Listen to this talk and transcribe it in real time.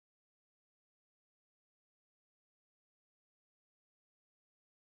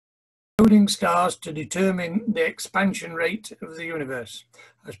excluding stars to determine the expansion rate of the universe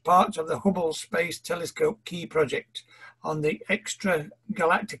as part of the Hubble Space Telescope Key project on the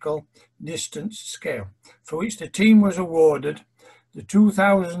extragalactical distance scale, for which the team was awarded the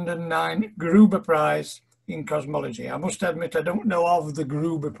 2009 Gruber Prize in Cosmology. I must admit, I don't know of the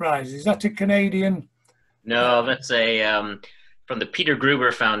Gruber Prize. Is that a Canadian? No, that's a from the Peter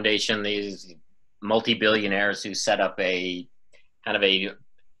Gruber Foundation, these multi-billionaires who set up a kind of a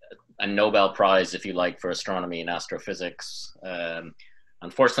Nobel Prize, if you like, for astronomy and astrophysics.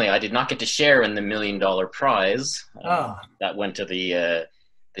 Unfortunately, I did not get to share in the $1 million prize. That went to the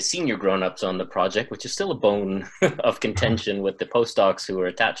senior grown-ups on the project, which is still a bone of contention with the postdocs who are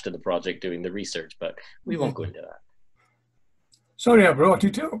attached to the project doing the research, but we won't go into that. Sorry, I brought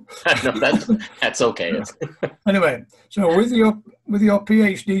it up. No, that's okay. Anyway, so with your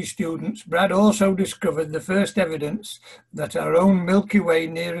PhD students, Brad also discovered the first evidence that our own Milky Way's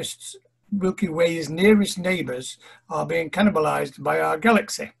nearest neighbours are being cannibalized by our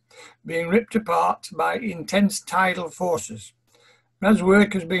galaxy, being ripped apart by intense tidal forces. Brad's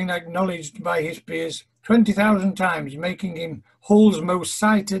work has been acknowledged by his peers 20,000 times, making him Hull's most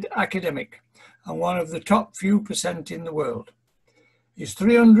cited academic and one of the top few % in the world. His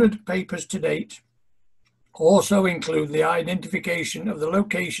 300 papers to date also include the identification of the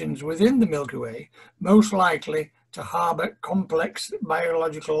locations within the Milky Way most likely to harbour complex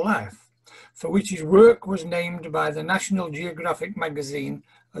biological life, for which his work was named by the National Geographic magazine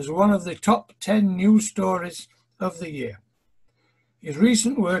as one of the top 10 news stories of the year. His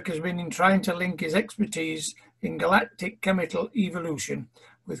recent work has been in trying to link his expertise in galactic chemical evolution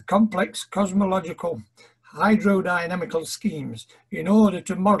with complex cosmological hydrodynamical schemes in order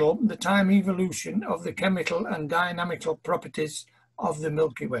to model the time evolution of the chemical and dynamical properties of the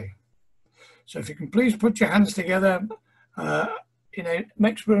Milky Way. So if you can please put your hands together in a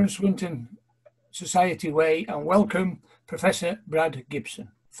Mexborough and Swinton Society way and welcome Professor Brad Gibson.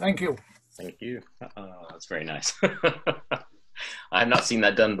 Thank you. Thank you. That's very nice. I have not seen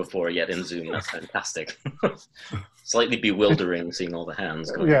that done before yet in Zoom. That's fantastic. Slightly bewildering seeing all the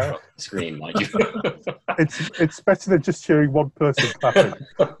hands going across the screen, mind you. It's better than just hearing one person clapping.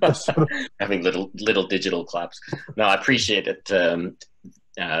 Having little digital claps. No, I appreciate it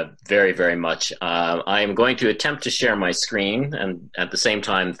very, very much. I am going to attempt to share my screen, and at the same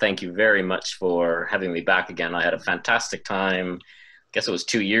time, thank you very much for having me back again. I had a fantastic time. I guess it was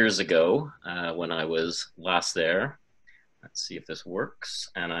 2 years ago when I was last there. Let's see if this works.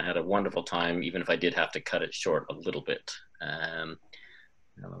 And I had a wonderful time, even if I did have to cut it short a little bit. I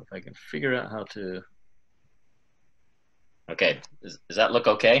don't know if I can figure out how to. Okay, does that look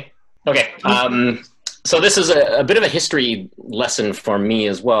okay? Okay, so this is a bit of a history lesson for me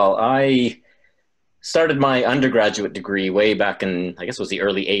as well. I started my undergraduate degree way back in, I guess it was the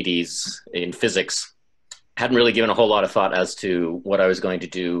early 80s in physics. Hadn't really given a whole lot of thought as to what I was going to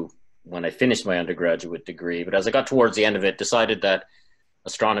do when I finished my undergraduate degree, but as I got towards the end of it, decided that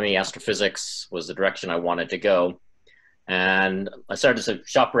astronomy, astrophysics was the direction I wanted to go. And I started to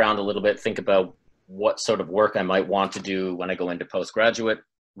shop around a little bit, think about what sort of work I might want to do when I go into postgraduate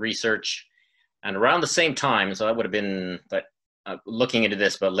research. And around the same time, so that would have been, but looking into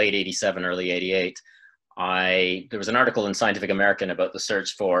this about late 87, early 88, there was an article in Scientific American about the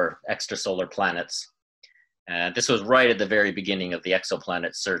search for extrasolar planets. This was right at the very beginning of the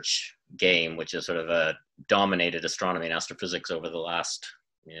exoplanet search game, which has sort of dominated astronomy and astrophysics over the last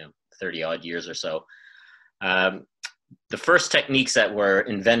 30 odd years or so. The first techniques that were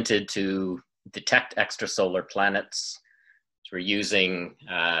invented to detect extrasolar planets were using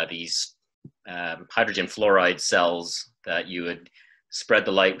these hydrogen fluoride cells that you would spread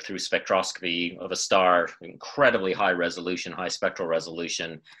the light through spectroscopy of a star, incredibly high resolution, high spectral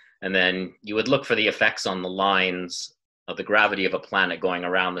resolution. And then you would look for the effects on the lines of the gravity of a planet going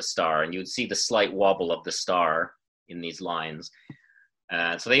around the star, and you would see the slight wobble of the star in these lines.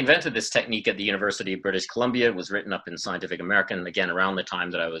 So they invented this technique at the University of British Columbia. It was written up in Scientific American, again, around the time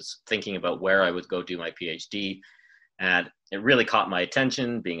that I was thinking about where I would go do my PhD. And it really caught my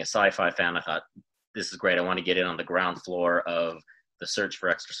attention. Being a sci-fi fan, I thought, this is great. I want to get in on the ground floor of the search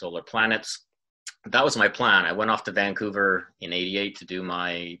for extrasolar planets. That was my plan. I went off to Vancouver in '88 to do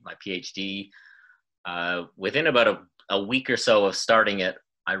my PhD. Within about a week or so of starting it,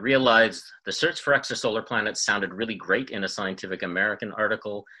 I realized the search for extrasolar planets sounded really great in a Scientific American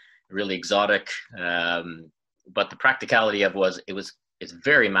article, really exotic. But the practicality of it's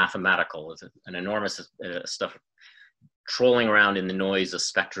very mathematical. It's an enormous stuff trolling around in the noise of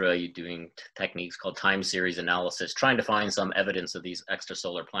spectra. You're doing techniques called time series analysis, trying to find some evidence of these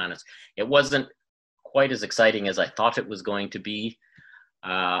extrasolar planets. It wasn't quite as exciting as I thought it was going to be.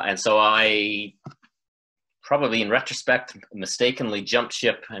 And so I probably in retrospect mistakenly jumped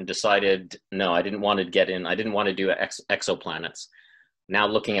ship and decided, no, I didn't want to get in. I didn't want to do exoplanets. Now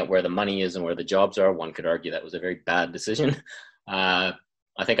looking at where the money is and where the jobs are, one could argue that was a very bad decision. I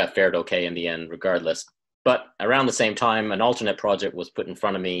think I fared okay in the end regardless. But around the same time, an alternate project was put in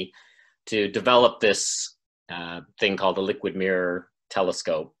front of me to develop this thing called the liquid mirror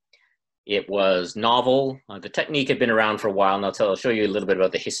telescope. It was novel. The technique had been around for a while, and I'll show you a little bit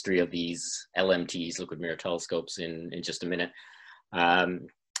about the history of these LMTs, liquid mirror telescopes, in just a minute. And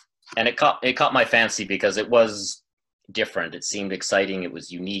it caught my fancy because it was different. It seemed exciting. It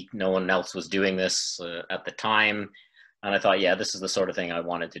was unique. No one else was doing this at the time. And I thought, yeah, this is the sort of thing I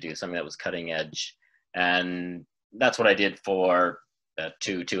wanted to do, something that was cutting edge. And that's what I did for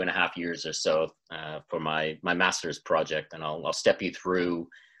 2.5 years or so for my master's project. And I'll step you through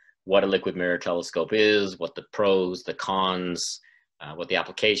what a liquid mirror telescope is, what the pros, the cons, what the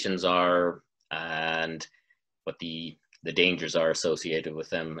applications are, and what the dangers are associated with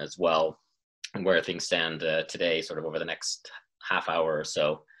them as well, and where things stand today, sort of over the next half hour or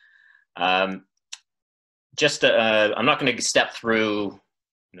so. I'm not going to step through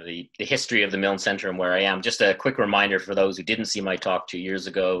the history of the Milne Center and where I am. Just a quick reminder for those who didn't see my talk 2 years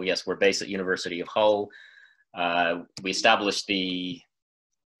ago. Yes, we're based at University of Hull. We established the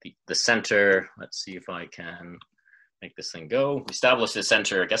center. Let's see if I can make this thing go. We established the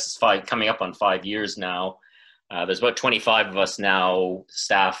center, I guess it's coming up on 5 years now. There's about 25 of us now,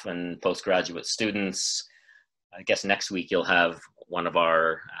 staff and postgraduate students. I guess next week you'll have one of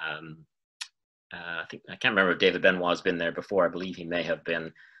our, I can't remember if David Benoit's been there before. I believe he may have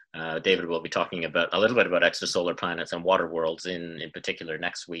been. David will be talking about a little bit about extrasolar planets and water worlds in particular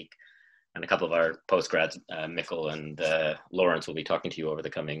next week. And a couple of our postgrads, Mikkel and Lawrence, will be talking to you over the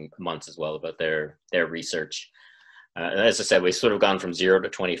coming months as well about their research. As I said, we've sort of gone from 0 to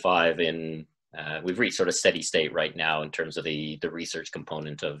 25 we've reached sort of steady state right now in terms of the research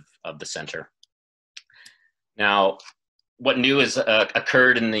component of the center. Now, what new has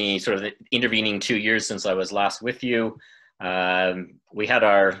occurred in the sort of the intervening 2 years since I was last with you? We had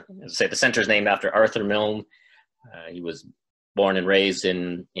as I say, the center is named after Arthur Milne. He was born and raised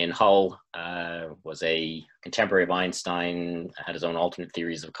in Hull, was a contemporary of Einstein, had his own alternate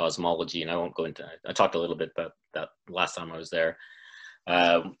theories of cosmology, and I won't go into, I talked a little bit about that last time I was there.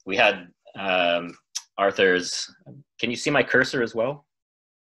 We had Arthur's, can you see my cursor as well?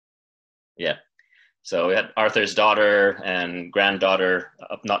 Yeah. So we had Arthur's daughter and granddaughter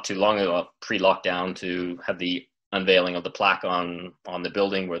up not too long ago, pre-lockdown, to have the unveiling of the plaque on the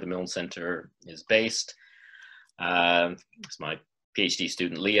building where the Milne Center is based. It's my PhD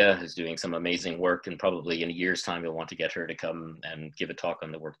student, Leah, who's doing some amazing work, and probably in a year's time, you'll want to get her to come and give a talk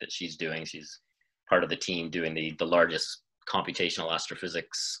on the work that she's doing. She's part of the team doing the largest computational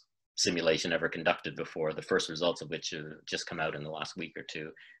astrophysics simulation ever conducted before, the first results of which have just come out in the last week or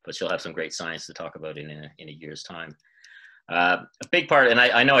two, but she'll have some great science to talk about in a year's time. A big part, and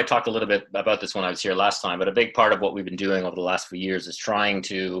I know I talked a little bit about this when I was here last time, but a big part of what we've been doing over the last few years is trying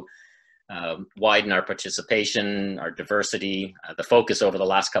to widen our participation, our diversity. The focus over the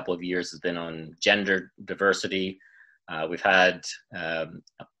last couple of years has been on gender diversity. We've had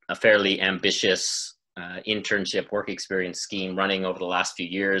a fairly ambitious internship work experience scheme running over the last few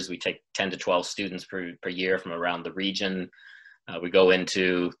years. We take 10 to 12 students per year from around the region. We go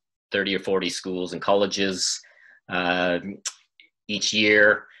into 30 or 40 schools and colleges each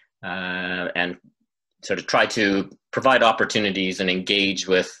year and sort of try to provide opportunities and engage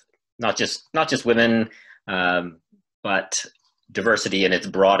with not just women, but diversity in its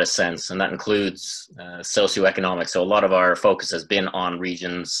broadest sense, and that includes socioeconomic. So a lot of our focus has been on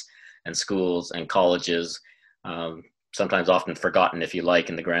regions and schools and colleges, sometimes often forgotten, if you like,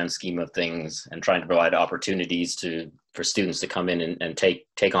 in the grand scheme of things, and trying to provide opportunities for students to come in and take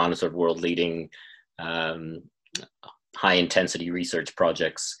on sort of world-leading high-intensity research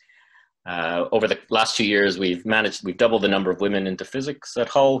projects. Over the last 2 years, we've doubled the number of women into physics at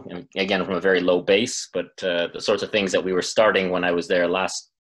Hull, and again, from a very low base, but the sorts of things that we were starting when I was there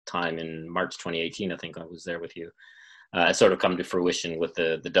last time in March 2018, I think I was there with you, sort of come to fruition with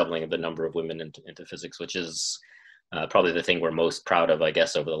the doubling of the number of women into physics, which is probably the thing we're most proud of, I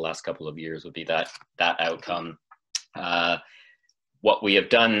guess, over the last couple of years, would be that outcome. What we have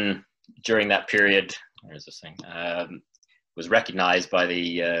done during that period, where's this thing? Was recognized by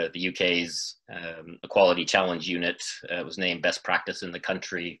the UK's Equality Challenge Unit. It was named best practice in the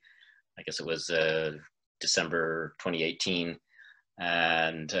country. I guess it was December 2018,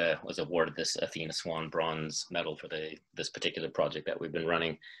 and was awarded this Athena Swan Bronze Medal for this particular project that we've been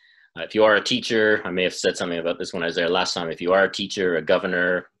running. If you are a teacher, I may have said something about this when I was there last time. If you are a teacher, a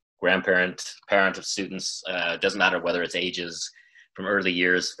governor, grandparent, parent of students, doesn't matter whether it's ages from early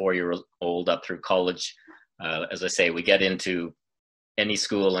years, 4-year-old up through college. As I say, we get into any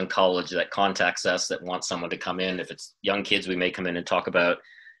school and college that contacts us that wants someone to come in. If it's young kids, we may come in and talk about,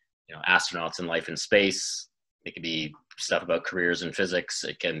 astronauts and life in space. It could be stuff about careers in physics.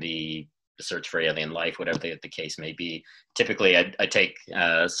 It can be the search for alien life, whatever the case may be. Typically, I take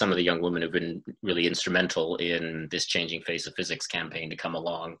some of the young women who've been really instrumental in this Changing Face of Physics campaign to come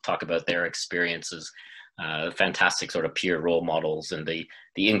along, talk about their experiences, fantastic sort of peer role models, and the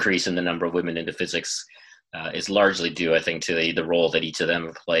increase in the number of women into physics is largely due, I think, to the role that each of them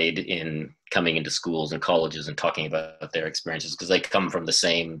have played in coming into schools and colleges and talking about their experiences, because they come from the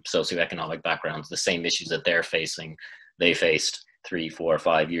same socioeconomic backgrounds, the same issues that they faced 3, 4,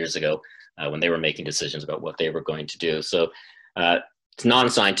 5 years ago when they were making decisions about what they were going to do. So it's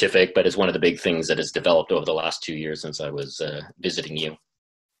non-scientific, but it's one of the big things that has developed over the last 2 years since I was visiting you.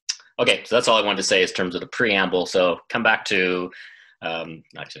 Okay, so that's all I wanted to say in terms of the preamble. So come back to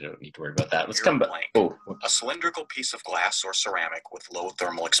actually, I don't need to worry about that. Let's come back. Oh, a cylindrical piece of glass or ceramic with low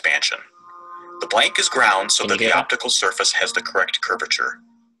thermal expansion. The blank is ground so that the optical surface has the correct curvature.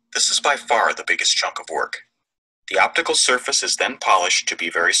 This is by far the biggest chunk of work. The optical surface is then polished to be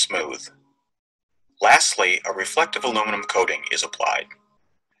very smooth. Lastly, a reflective aluminum coating is applied.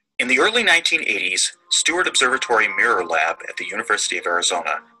 In the early 1980s, Stewart Observatory Mirror Lab at the University of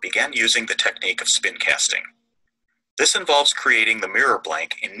Arizona began using the technique of spin casting. This involves creating the mirror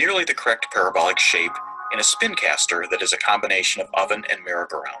blank in nearly the correct parabolic shape in a spin caster that is a combination of oven and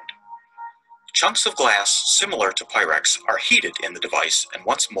merry-go-round. Chunks of glass similar to Pyrex are heated in the device and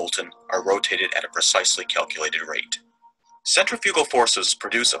once molten are rotated at a precisely calculated rate. Centrifugal forces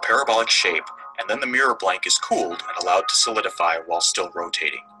produce a parabolic shape, and then the mirror blank is cooled and allowed to solidify while still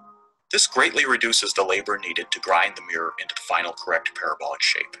rotating. This greatly reduces the labor needed to grind the mirror into the final correct parabolic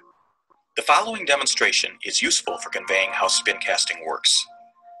shape. The following demonstration is useful for conveying how spin casting works.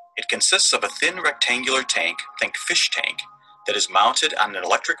 It consists of a thin rectangular tank, think fish tank, that is mounted on an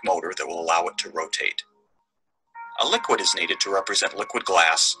electric motor that will allow it to rotate. A liquid is needed to represent liquid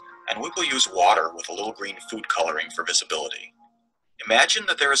glass, and we will use water with a little green food coloring for visibility. Imagine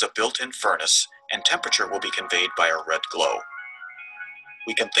that there is a built-in furnace, and temperature will be conveyed by a red glow.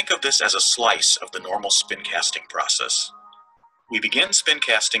 We can think of this as a slice of the normal spin casting process. We begin spin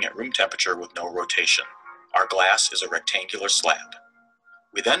casting at room temperature with no rotation. Our glass is a rectangular slab.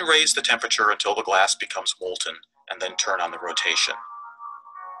 We then raise the temperature until the glass becomes molten and then turn on the rotation.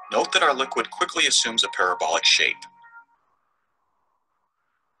 Note that our liquid quickly assumes a parabolic shape.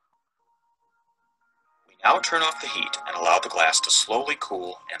 We now turn off the heat and allow the glass to slowly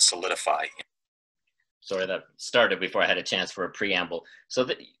cool and solidify. Sorry, that started before I had a chance for a preamble. So,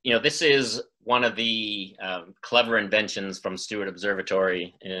 this is one of the clever inventions from Stewart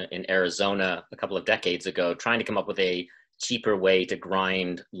Observatory in Arizona a couple of decades ago, trying to come up with a cheaper way to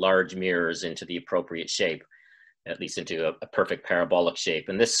grind large mirrors into the appropriate shape, at least into a perfect parabolic shape.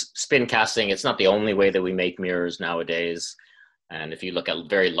 And this spin casting, it's not the only way that we make mirrors nowadays. And if you look at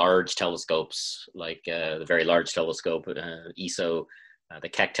very large telescopes, like the Very Large Telescope, ESO, the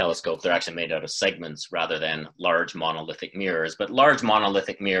Keck telescope, they're actually made out of segments rather than large monolithic mirrors. But large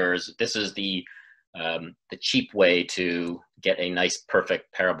monolithic mirrors, this is the cheap way to get a nice,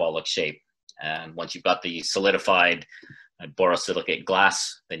 perfect parabolic shape. And once you've got the solidified borosilicate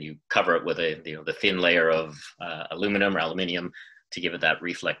glass, then you cover it with the thin layer of aluminum or aluminium to give it that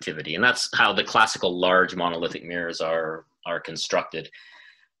reflectivity. And that's how the classical large monolithic mirrors are constructed.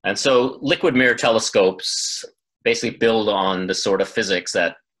 And so liquid mirror telescopes basically build on the sort of physics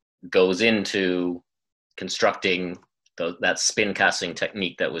that goes into constructing that spin casting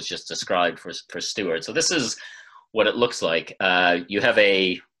technique that was just described for Stewart. So this is what it looks like. You have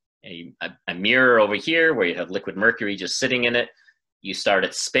a mirror over here where you have liquid mercury just sitting in it. You start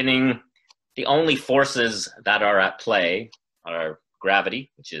it spinning. The only forces that are at play are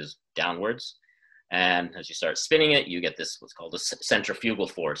gravity, which is downwards. And as you start spinning it, you get this, what's called a centrifugal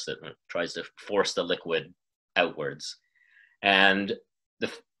force that tries to force the liquid outwards. And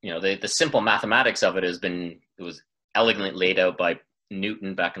the simple mathematics of it was elegantly laid out by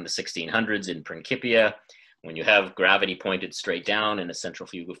Newton back in the 1600s in Principia. When you have gravity pointed straight down and a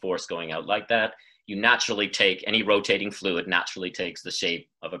centrifugal force going out like that, you naturally take, any rotating fluid naturally takes the shape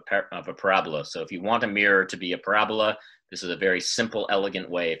of a parabola. So if you want a mirror to be a parabola, this is a very simple, elegant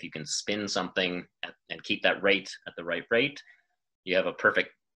way. If you can spin something and keep that rate at the right rate, you have a perfect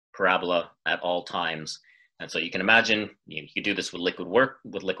parabola at all times. And so you can imagine, you could do this with liquid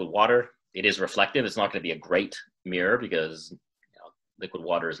water. It is reflective. It's not going to be a great mirror because liquid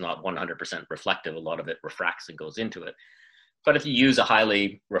water is not 100% reflective. A lot of it refracts and goes into it. But if you use a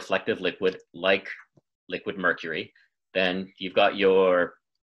highly reflective liquid like liquid mercury, then you've got your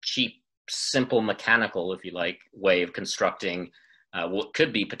cheap, simple mechanical, if you like, way of constructing what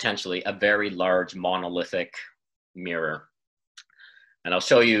could be potentially a very large monolithic mirror. And I'll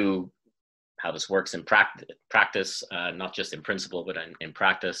show you how this works in practice, not just in principle, but in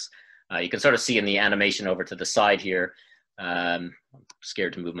practice. You can sort of see in the animation over to the side here, I'm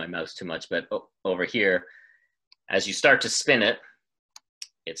scared to move my mouse too much, but over here, as you start to spin it,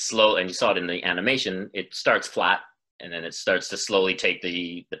 it's slow, and you saw it in the animation, it starts flat, and then it starts to slowly take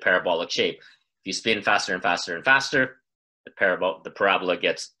the parabolic shape. If you spin faster and faster and faster, the parabola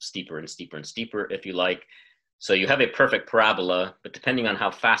gets steeper and steeper and steeper, if you like. So you have a perfect parabola, but depending on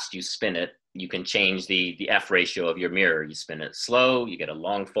how fast you spin it, you can change the F ratio of your mirror. You spin it slow, you get a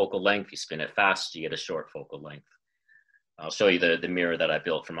long focal length. You spin it fast, you get a short focal length. I'll show you the mirror that I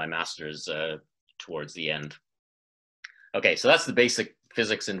built for my master's towards the end. Okay, so that's the basic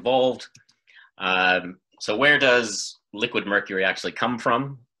physics involved. So where does liquid mercury actually come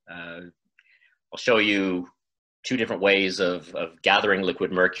from? I'll show you two different ways of gathering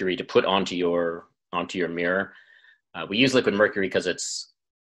liquid mercury to put onto your mirror. We use liquid mercury because it's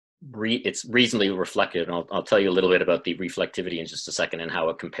reasonably reflective, and I'll tell you a little bit about the reflectivity in just a second and how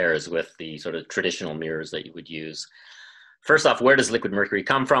it compares with the sort of traditional mirrors that you would use. First off, where does liquid mercury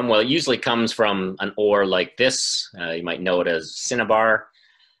come from? Well, it usually comes from an ore like this. You might know it as cinnabar.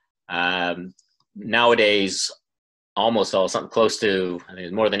 Nowadays, almost all, something close to, I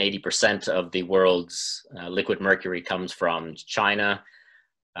think more than 80% of the world's liquid mercury comes from China.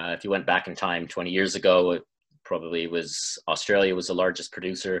 If you went back in time 20 years ago, it probably was Australia was the largest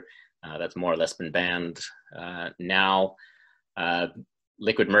producer. That's more or less been banned. Now,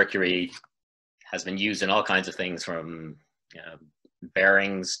 liquid mercury has been used in all kinds of things, from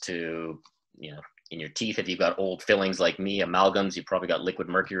bearings to, in your teeth. If you've got old fillings like me, amalgams, you've probably got liquid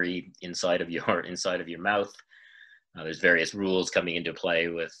mercury inside of your mouth. There's various rules coming into play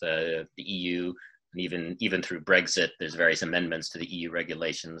with the EU, and even through Brexit, there's various amendments to the EU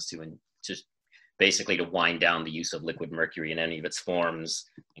regulations to basically to wind down the use of liquid mercury in any of its forms,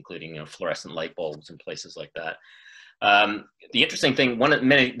 including fluorescent light bulbs and places like that. The interesting thing,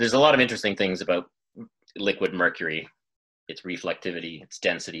 there's a lot of interesting things about liquid mercury: its reflectivity, its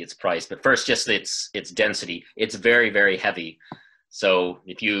density, its price. But first, just its density. It's very, very heavy. So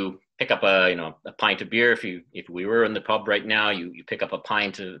if you pick up a pint of beer, if we were in the pub right now, you pick up a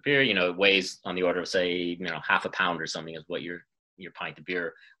pint of beer, it weighs on the order of, say, half a pound or something is what your pint of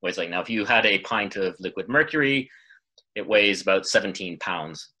beer weighs. Like, now, if you had a pint of liquid mercury, it weighs about 17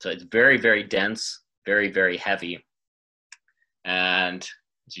 pounds. So it's very, very dense, very, very heavy. And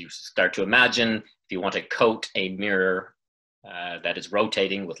as you start to imagine, if you want to coat a mirror that is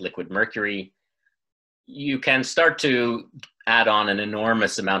rotating with liquid mercury, you can start to add on an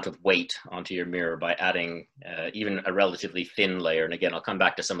enormous amount of weight onto your mirror by adding even a relatively thin layer. And again, I'll come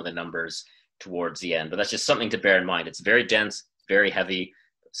back to some of the numbers towards the end, but that's just something to bear in mind. It's very dense, very heavy,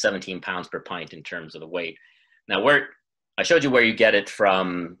 17 pounds per pint in terms of the weight. Now, I showed you where you get it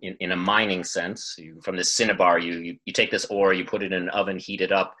from in a mining sense. From this cinnabar, you take this ore, you put it in an oven, heat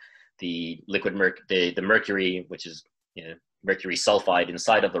it up. The liquid the mercury, which is mercury sulfide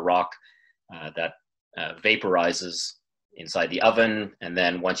inside of the rock, that vaporizes inside the oven. And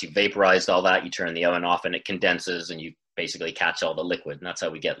then once you've vaporized all that, you turn the oven off and it condenses, and you basically catch all the liquid. And that's how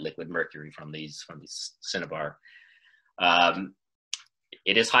we get liquid mercury from these cinnabar.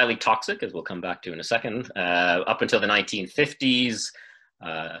 It is highly toxic, as we'll come back to in a second. Up until the 1950s,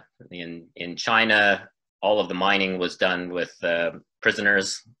 in China, all of the mining was done with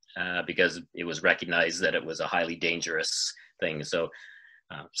prisoners because it was recognized that it was a highly dangerous thing. So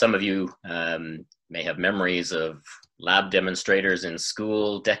some of you may have memories of lab demonstrators in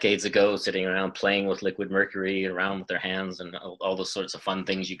school decades ago, sitting around playing with liquid mercury around with their hands, and all those sorts of fun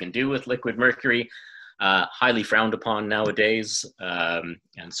things you can do with liquid mercury. Highly frowned upon nowadays, and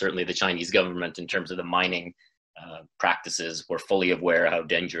certainly the Chinese government, in terms of the mining practices, were fully aware how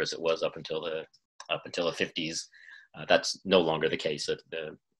dangerous it was up until the 50s. That's no longer the case. That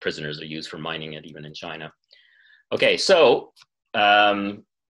the prisoners are used for mining it, even in China. Okay, so that's.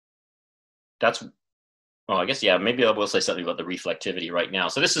 Well, I guess, yeah, maybe I will say something about the reflectivity right now.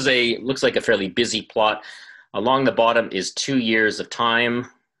 So this is looks like a fairly busy plot. Along the bottom is 2 years of time.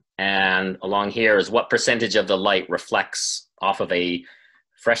 And along here is what percentage of the light reflects off of a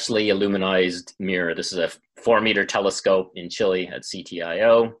freshly illuminized mirror. This is a 4-meter telescope in Chile at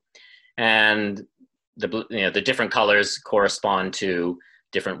CTIO. And the different colors correspond to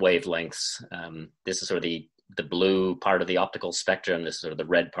different wavelengths. This is sort of the the blue part of the optical spectrum. This is sort of the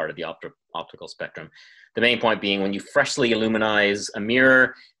red part of the optical spectrum. The main point being, when you freshly illuminize a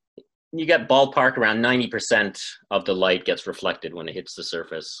mirror, you get ballpark around 90% of the light gets reflected when it hits the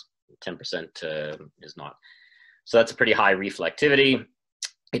surface. 10% is not. So that's a pretty high reflectivity.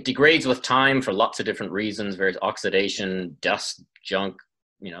 It degrades with time for lots of different reasons, various oxidation, dust, junk,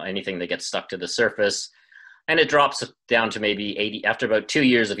 anything that gets stuck to the surface. And it drops down to maybe 80, after about 2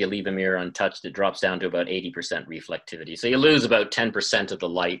 years, if you leave a mirror untouched, it drops down to about 80% reflectivity. So you lose about 10% of the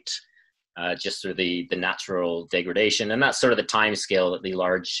light just through the natural degradation. And that's sort of the time scale that the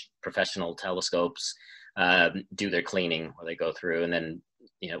large professional telescopes do their cleaning, where they go through and then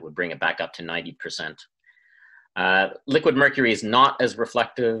it would bring it back up to 90%. Liquid mercury is not as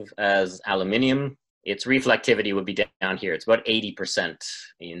reflective as aluminium. Its reflectivity would be down here. It's about 80%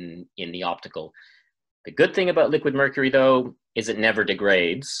 in the optical. The good thing about liquid mercury, though, is it never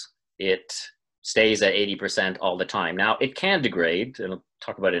degrades. It stays at 80% all the time. Now, it can degrade, and I'll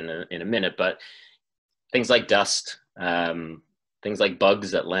talk about it in a minute, but things like dust, things like bugs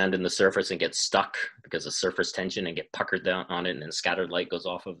that land in the surface and get stuck because of surface tension and get puckered down on it, and then scattered light goes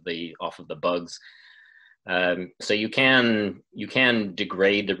off of the bugs. So you can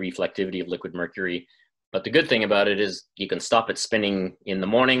degrade the reflectivity of liquid mercury, but the good thing about it is you can stop it spinning in the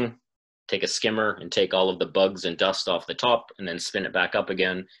morning, take a skimmer and take all of the bugs and dust off the top, and then spin it back up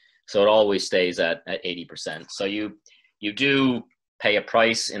again. So it always stays at 80%. So you do pay a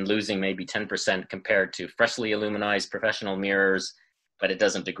price in losing maybe 10% compared to freshly illuminized professional mirrors, but it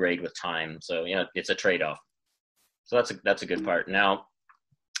doesn't degrade with time. So it's a trade-off. So that's a good part. Now,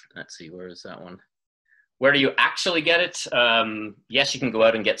 let's see, where is that one? Where do you actually get it? Yes, you can go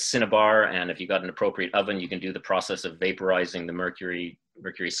out and get cinnabar, and if you got an appropriate oven, you can do the process of vaporizing the mercury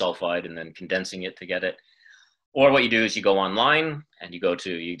sulfide and then condensing it to get it. Or what you do is you go online and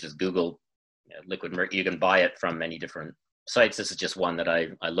you just Google liquid mercury. You can buy it from many different sites. This is just one that I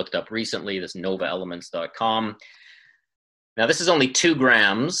looked up recently, this novaelements.com. Now this is only 2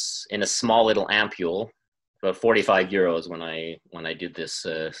 grams in a small little ampule, about 45 euros when I did this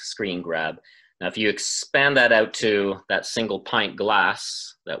screen grab. Now, if you expand that out to that single pint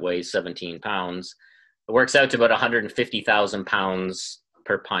glass that weighs 17 pounds, it works out to about 150,000 pounds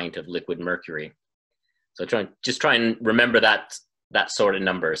per pint of liquid mercury. So just try and remember that sort of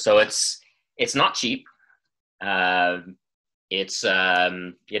number. So it's not cheap. It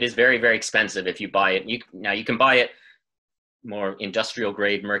is very, very expensive if you buy it. Now you can buy it more industrial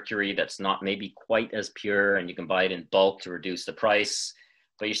grade mercury that's not maybe quite as pure, and you can buy it in bulk to reduce the price.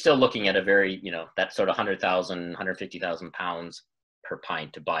 But you're still looking at a very, that sort of 100,000, 150,000 pounds per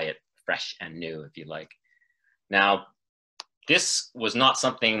pint to buy it fresh and new, if you like. Now, this was not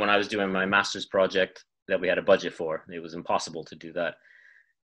something when I was doing my master's project that we had a budget for. It was impossible to do that.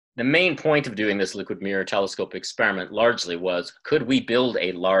 The main point of doing this liquid mirror telescope experiment largely was, could we build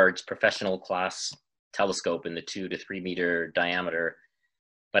a large professional class telescope in the 2 to 3 meter diameter,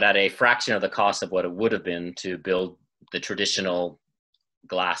 but at a fraction of the cost of what it would have been to build the traditional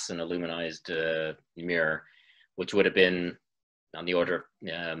glass and aluminized mirror, which would have been on the order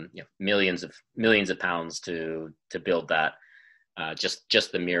of millions of pounds to build that,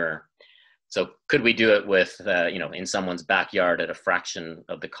 just the mirror. So could we do it with in someone's backyard at a fraction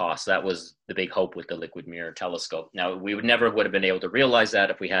of the cost? That was the big hope with the liquid mirror telescope. Now we would have been able to realize that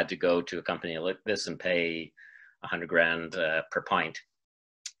if we had to go to a company like this and pay 100 grand per pint.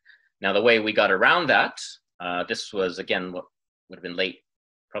 Now the way we got around that, this was again what would have been late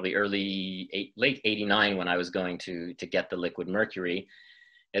 89 when I was going to get the liquid mercury,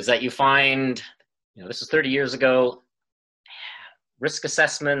 is that you find, this is 30 years ago, risk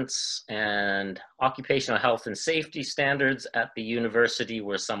assessments and occupational health and safety standards at the university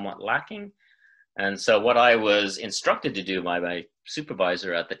were somewhat lacking. And so what I was instructed to do by my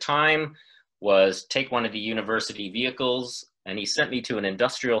supervisor at the time was take one of the university vehicles, and he sent me to an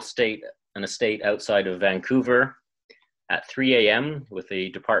industrial estate outside of Vancouver at 3 a.m. with a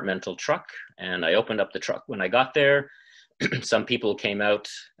departmental truck. And I opened up the truck when I got there. Some people came out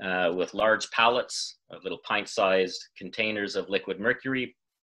with large pallets of little pint-sized containers of liquid mercury,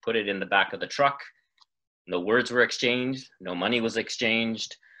 put it in the back of the truck. No words were exchanged, no money was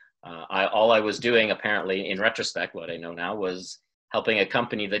exchanged. All I was doing, apparently, in retrospect, what I know now, was helping a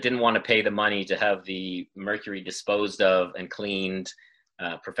company that didn't want to pay the money to have the mercury disposed of and cleaned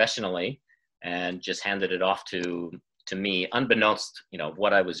professionally, and just handed it off to me, unbeknownst,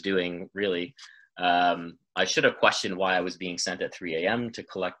 what I was doing, really. I should have questioned why I was being sent at 3 a.m. to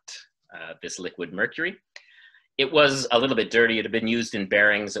collect this liquid mercury. It was a little bit dirty. It had been used in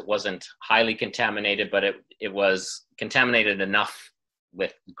bearings. It wasn't highly contaminated, but it was contaminated enough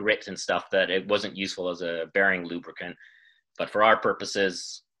with grit and stuff that it wasn't useful as a bearing lubricant. But for our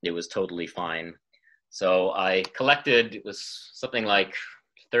purposes, it was totally fine. So I collected, it was something like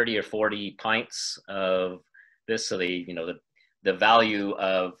 30 or 40 pints of this. So the value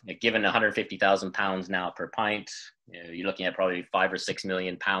of, given 150,000 pounds now per pint, you're looking at probably 5 or 6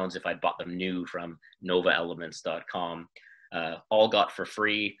 million pounds if I bought them new from novaelements.com. All got for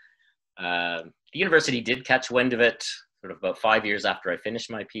free. The university did catch wind of it sort of about 5 years after I finished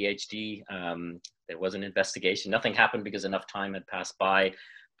my PhD. There was an investigation. Nothing happened because enough time had passed by,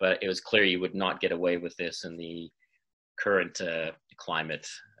 but it was clear you would not get away with this in the current climate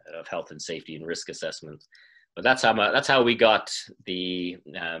of health and safety and risk assessment. But that's how we got the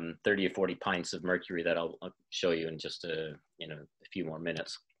 30 or 40 pints of mercury that I'll show you in just a few more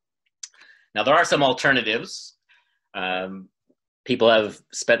minutes. Now there are some alternatives. People have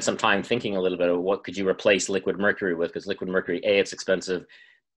spent some time thinking a little bit of what could you replace liquid mercury with, because liquid mercury, A, it's expensive,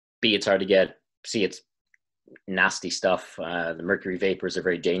 B, it's hard to get, C, it's nasty stuff. The mercury vapors are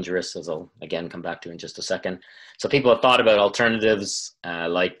very dangerous, as I'll again come back to in just a second. So people have thought about alternatives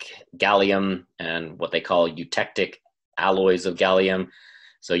like gallium and what they call eutectic alloys of gallium.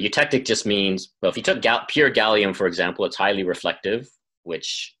 So eutectic just means, well, if you took pure gallium, for example, it's highly reflective,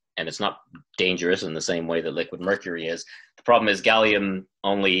 and it's not dangerous in the same way that liquid mercury is. The problem is gallium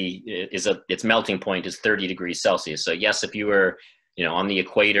only its melting point is 30 degrees Celsius. So yes, if you were, on the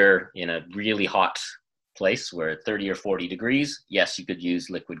equator in a really hot place where 30 or 40 degrees, yes, you could use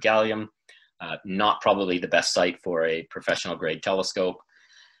liquid gallium. Not probably the best site for a professional grade telescope.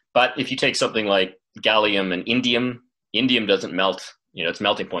 But if you take something like gallium and indium doesn't melt, its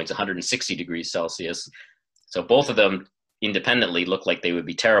melting point is 160 degrees Celsius. So both of them independently look like they would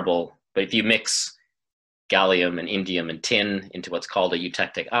be terrible. But if you mix gallium and indium and tin into what's called a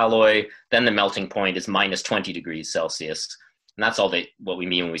eutectic alloy, then the melting point is minus 20 degrees Celsius. And that's what we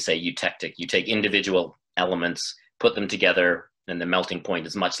mean when we say eutectic. You take individual elements, put them together, and the melting point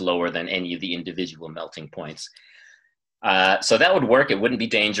is much lower than any of the individual melting points. So that would work. It wouldn't be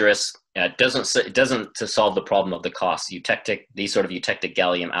dangerous. It doesn't to solve the problem of the cost. These sort of eutectic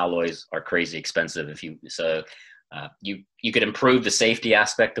gallium alloys are crazy expensive. You could improve the safety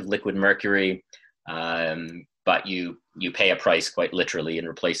aspect of liquid mercury, but you pay a price quite literally in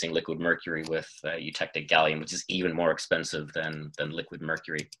replacing liquid mercury with eutectic gallium, which is even more expensive than liquid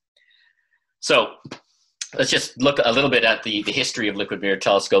mercury. So let's just look a little bit at the history of liquid mirror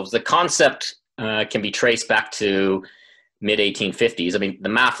telescopes. The concept can be traced back to mid-1850s. I mean, the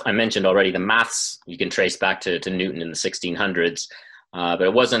math I mentioned already, the maths you can trace back to Newton in the 1600s. But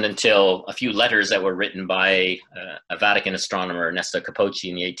it wasn't until a few letters that were written by a Vatican astronomer, Ernesto Capocci,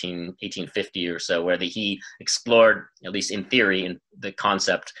 in the 1850 or so, where he explored, at least in theory, the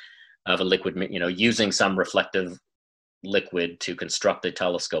concept of a liquid, using some reflective liquid to construct a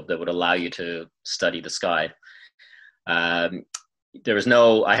telescope that would allow you to study the sky. I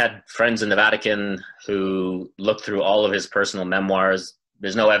had friends in the Vatican who looked through all of his personal memoirs.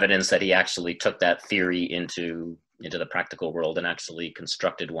 There's no evidence that he actually took that theory into the practical world and actually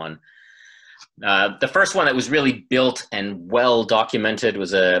constructed one. The first one that was really built and well documented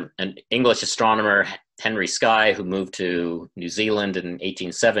was an English astronomer, Henry Sky, who moved to New Zealand in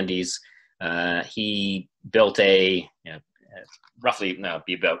 1870s. He built roughly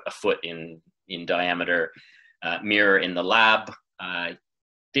be about a foot in diameter mirror in the lab.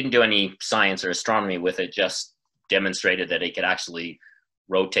 Didn't do any science or astronomy with it, just demonstrated that it could actually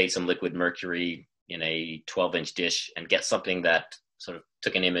rotate some liquid mercury in a 12-inch dish and get something that sort of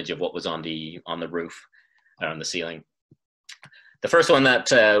took an image of what was on the roof or on the ceiling. The first one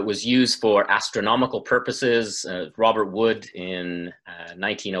that was used for astronomical purposes, Robert Wood in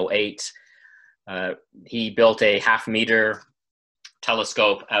 1908. He built a 1/2 meter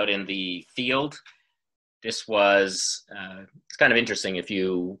telescope out in the field. This was, it's kind of interesting if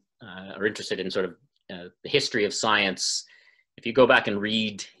you are interested in sort of the history of science. If you go back and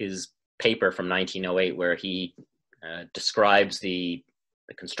read his paper from 1908, where he describes the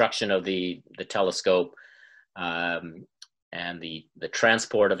construction of the telescope and the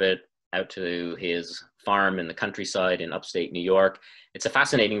transport of it out to his farm in the countryside in upstate New York. It's a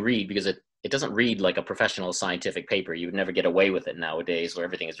fascinating read because it doesn't read like a professional scientific paper. You would never get away with it nowadays, where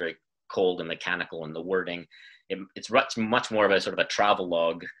everything is very cold and mechanical in the wording. It's much more of a sort of a travel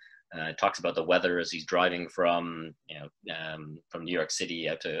log. It talks about the weather as he's driving from New York City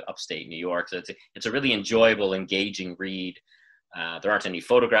out to upstate New York. So it's a really enjoyable, engaging read. There aren't any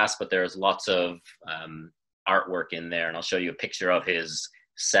photographs, but there's lots of artwork in there. And I'll show you a picture of his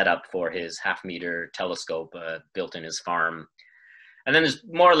setup for his 1/2 meter telescope built in his farm. And then there's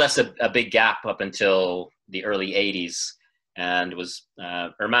more or less a big gap up until the early 80s. And it was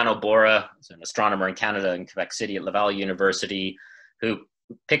Ermanno Bora, an astronomer in Canada in Quebec City at Laval University, who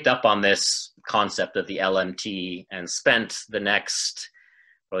picked up on this concept of the LMT and spent the next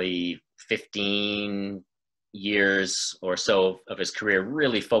probably 15 years or so of his career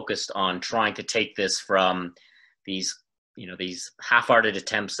really focused on trying to take this from these half-hearted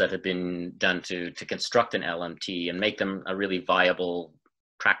attempts that had been done to construct an LMT and make them a really viable,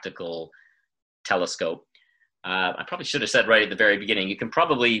 practical telescope. I probably should have said right at the very beginning, you can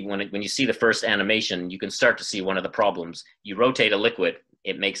probably, when you see the first animation, you can start to see one of the problems. You rotate a liquid,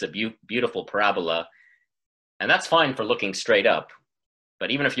 it makes a beautiful parabola, and that's fine for looking straight up.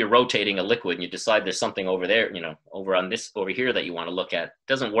 But even if you're rotating a liquid and you decide there's something over there, over here that you want to look at, it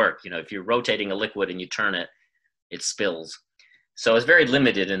doesn't work. If you're rotating a liquid and you turn it, it spills. So it's very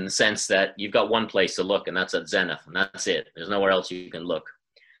limited in the sense that you've got one place to look, and that's at zenith, and that's it. There's nowhere else you can look.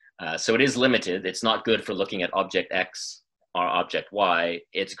 So it is limited. It's not good for looking at object X or object Y.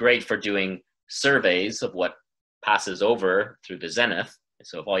 It's great for doing surveys of what passes over through the zenith.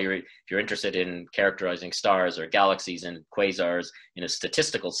 So if you're interested in characterizing stars or galaxies and quasars in a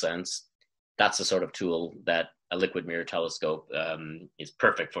statistical sense, that's the sort of tool that a liquid mirror telescope is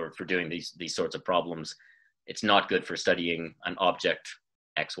perfect for doing these sorts of problems. It's not good for studying an object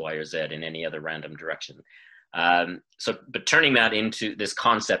X, Y, or Z in any other random direction. But turning that into this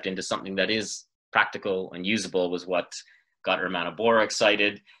concept into something that is practical and usable was what got Ermanno Bora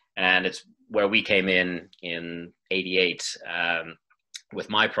excited. And it's where we came in '88 with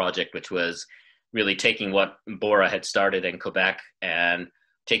my project, which was really taking what Bora had started in Quebec and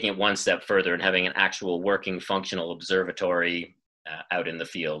taking it one step further and having an actual working functional observatory out in the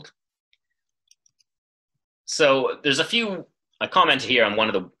field. So there's I comment here on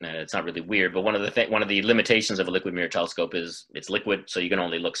one of the, it's not really weird, but one of the limitations of a liquid mirror telescope is it's liquid, so you can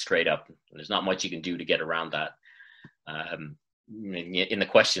only look straight up. There's not much you can do to get around that. In the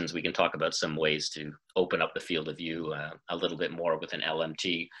questions, we can talk about some ways to open up the field of view a little bit more with an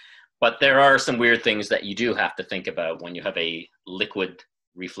LMT. But there are some weird things that you do have to think about when you have a liquid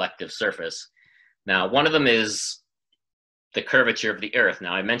reflective surface. Now, one of them is the curvature of the Earth.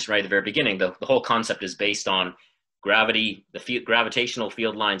 Now, I mentioned right at the very beginning, the whole concept is based on gravity, gravitational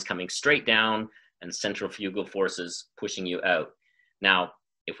field lines coming straight down and centrifugal forces pushing you out. Now,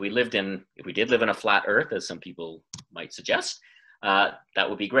 if we did live in a flat Earth, as some people might suggest, that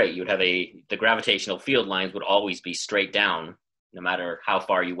would be great. You would have the gravitational field lines would always be straight down, no matter how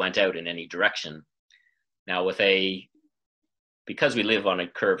far you went out in any direction. Now, because we live on a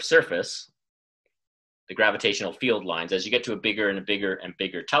curved surface, the gravitational field lines, as you get to a bigger and bigger and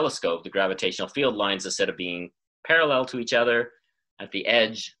bigger telescope, the gravitational field lines, instead of being parallel to each other at the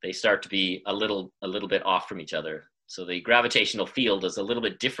edge, they start to be a little bit off from each other. So the gravitational field is a little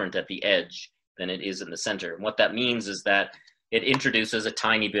bit different at the edge than it is in the center. And what that means is that it introduces a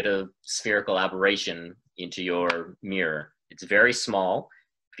tiny bit of spherical aberration into your mirror. It's very small.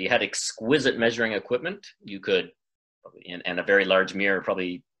 If you had exquisite measuring equipment, you could, and a very large mirror,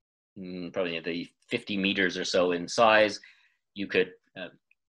 probably the 50 meters or so in size, you could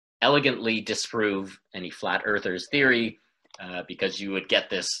elegantly disprove any flat earthers theory because you would get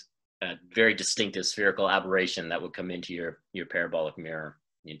this very distinctive spherical aberration that would come into your parabolic mirror,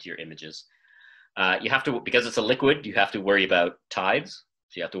 into your images. You have to, because it's a liquid, you have to worry about tides.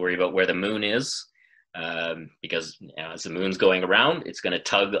 So you have to worry about where the moon is because as the moon's going around, it's going to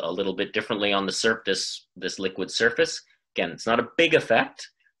tug a little bit differently on this liquid surface. Again, it's not a big effect,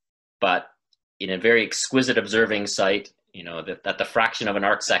 but in a very exquisite observing site, at the fraction of an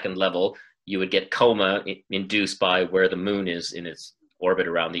arc second level, you would get coma induced by where the moon is in its orbit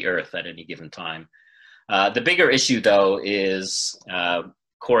around the Earth at any given time. The bigger issue, though, is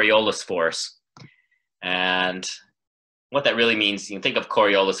Coriolis force. And what that really means, you can think of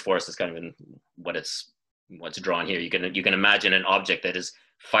Coriolis force as kind of what's drawn here. You can imagine an object that is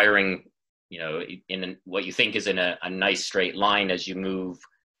firing, in what you think is in a nice straight line as you move,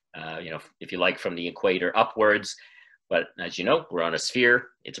 if you like, from the equator upwards. But as you know, we're on a sphere,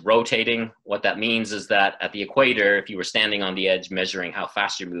 it's rotating. What that means is that at the equator, if you were standing on the edge measuring how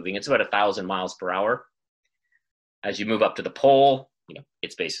fast you're moving, it's about 1,000 miles per hour. As you move up to the pole,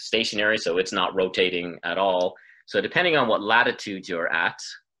 it's basically stationary, so it's not rotating at all. So depending on what latitude you're at,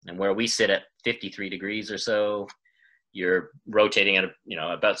 and where we sit at 53 degrees or so, you're rotating at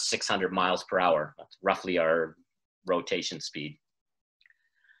about 600 miles per hour. That's roughly our rotation speed.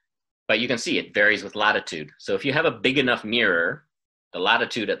 But you can see it varies with latitude. So if you have a big enough mirror, the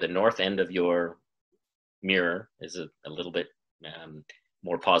latitude at the north end of your mirror is a little bit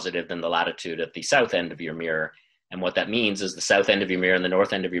more positive than the latitude at the south end of your mirror. And what that means is the south end of your mirror and the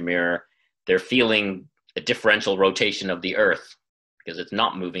north end of your mirror, they're feeling a differential rotation of the Earth, because it's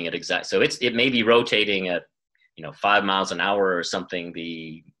not moving at exact. So it may be rotating at 5 miles an hour or something,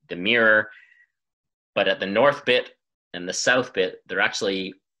 the mirror, but at the north bit and the south bit, they're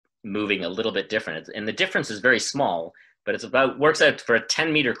actually moving a little bit different. And the difference is very small, but works out for a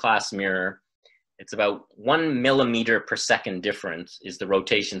 10-meter class mirror. It's about 1 millimeter per second difference is the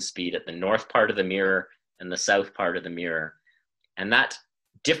rotation speed at the north part of the mirror and the south part of the mirror. And that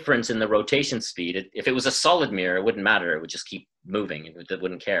difference in the rotation speed, if it was a solid mirror, it wouldn't matter. It would just keep moving. It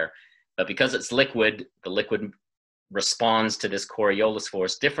wouldn't care. But because it's liquid, the liquid responds to this Coriolis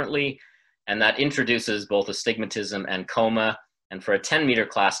force differently, and that introduces both astigmatism and coma. And for a 10-meter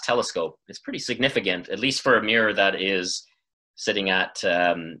class telescope, it's pretty significant, at least for a mirror that is sitting at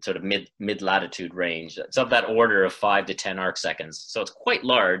sort of mid-latitude range. It's of that order of 5 to 10 arc seconds. So it's quite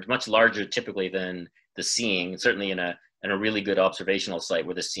large, much larger typically than the seeing, certainly in a really good observational site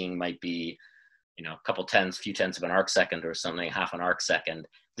where the seeing might be, a few tenths of an arc second or something, half an arc second.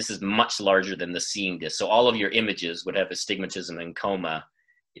 This is much larger than the seeing disk. So all of your images would have astigmatism and coma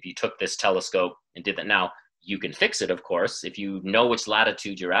if you took this telescope and did that. Now, you can fix it, of course. If you know which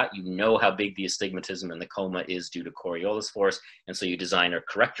latitude you're at, you know how big the astigmatism and the coma is due to Coriolis force, and so you design a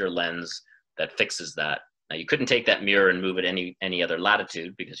corrector lens that fixes that. Now, you couldn't take that mirror and move it any other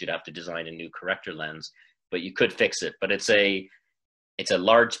latitude because you'd have to design a new corrector lens, but you could fix it. But it's a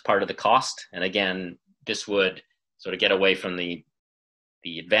large part of the cost, and again, this would sort of get away from the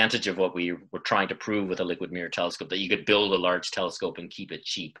advantage of what we were trying to prove with a liquid mirror telescope, that you could build a large telescope and keep it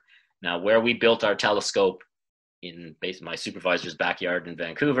cheap. Now, where we built our telescope in my supervisor's backyard in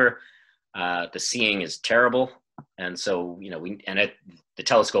Vancouver, the seeing is terrible. And so, the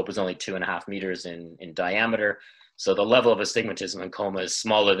telescope was only 2.5 meters in diameter. So the level of astigmatism and coma is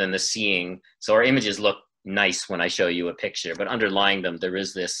smaller than the seeing. So our images look nice when I show you a picture, but underlying them, there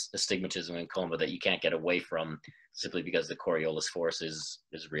is this astigmatism and coma that you can't get away from simply because the Coriolis force is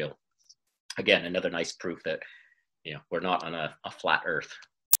real. Again, another nice proof that, we're not on a flat Earth.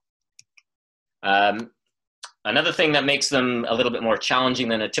 Another thing that makes them a little bit more challenging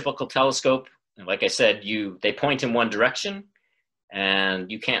than a typical telescope, and like I said, they point in one direction and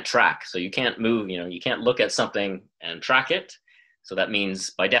you can't track. So you can't move, you can't look at something and track it. So that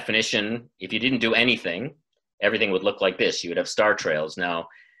means, by definition, if you didn't do anything, everything would look like this. You would have star trails. Now,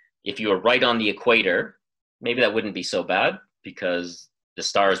 if you were right on the equator, maybe that wouldn't be so bad because the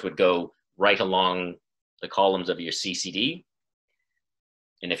stars would go right along the columns of your CCD.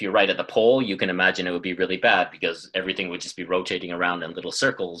 And if you're right at the pole, you can imagine it would be really bad because everything would just be rotating around in little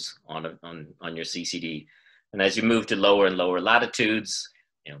circles on your CCD. And as you move to lower and lower latitudes,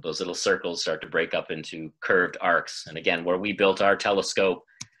 those little circles start to break up into curved arcs. And again, where we built our telescope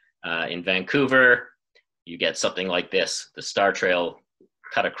in Vancouver, you get something like this, the star trail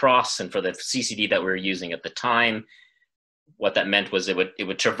cut across. And for the CCD that we were using at the time, what that meant was it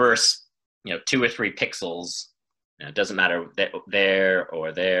would traverse, 2 or 3 pixels. Now, it doesn't matter there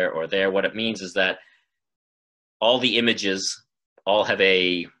or there or there. What it means is that all the images all have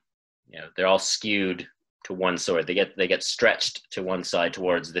they're all skewed to one side. They get stretched to one side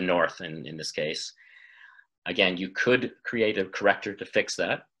towards the north in this case. Again, you could create a corrector to fix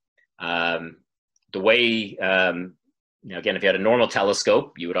that. The way, again, if you had a normal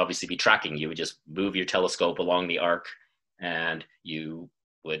telescope, you would obviously be tracking. You would just move your telescope along the arc and you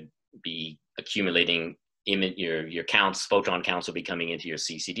would be accumulating your counts, photon counts will be coming into your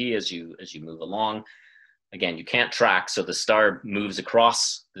CCD as you move along. Again, you can't track, so the star moves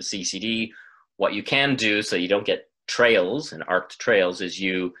across the CCD. What you can do so you don't get trails and arced trails is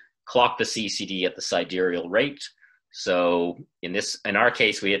you clock the CCD at the sidereal rate. So in our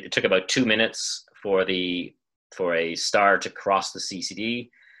case, it took about 2 minutes for a star to cross the CCD.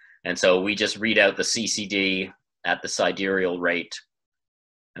 And so we just read out the CCD at the sidereal rate.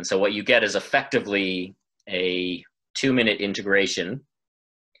 And so what you get is effectively a 2-minute integration.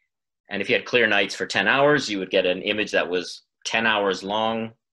 And if you had clear nights for 10 hours, you would get an image that was 10 hours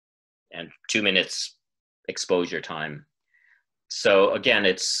long and 2 minutes exposure time. So again,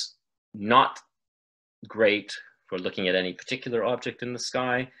 it's not great for looking at any particular object in the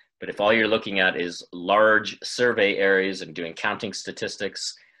sky, but if all you're looking at is large survey areas and doing counting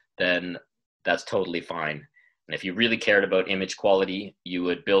statistics, then that's totally fine. And if you really cared about image quality, you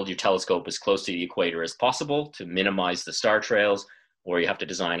would build your telescope as close to the equator as possible to minimize the star trails, or you have to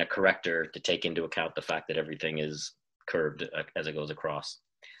design a corrector to take into account the fact that everything is curved as it goes across.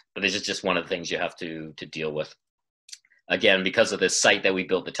 But this is just one of the things you have to deal with. Again, because of this site that we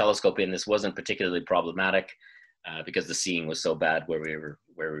built the telescope in, this wasn't particularly problematic because the seeing was so bad where we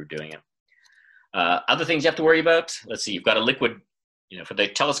were doing it. Other things you have to worry about, let's see, you've got a liquid for the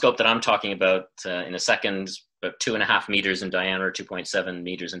telescope that I'm talking about in a second, about 2.5 meters in diameter, 2.7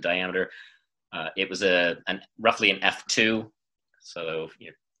 meters in diameter. It was roughly an f2, so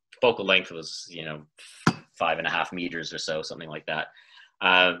focal length was 5.5 meters or so, something like that.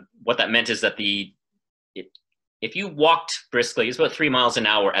 What that meant is that if you walked briskly, it's about 3 miles an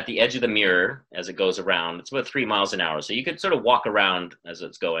hour at the edge of the mirror as it goes around. It's about 3 miles an hour, so you could sort of walk around as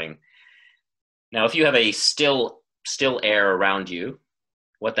it's going. Now, if you have a still air around you,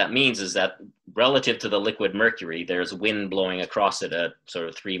 what that means is that relative to the liquid mercury, there's wind blowing across it at sort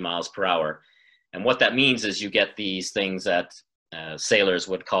of 3 miles per hour. And what that means is you get these things that sailors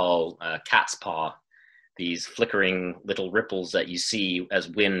would call cat's paw, these flickering little ripples that you see as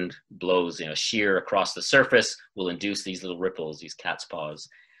wind blows, sheer across the surface will induce these little ripples, these cat's paws.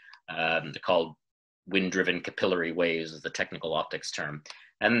 They're called wind-driven capillary waves is the technical optics term.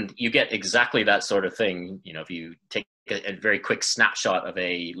 And you get exactly that sort of thing. If you take a very quick snapshot of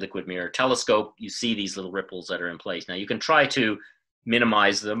a liquid mirror telescope, you see these little ripples that are in place. Now you can try to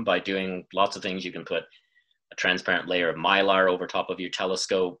minimize them by doing lots of things. You can put a transparent layer of mylar over top of your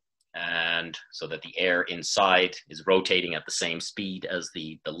telescope, and so that the air inside is rotating at the same speed as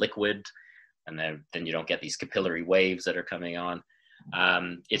the liquid, and then you don't get these capillary waves that are coming on.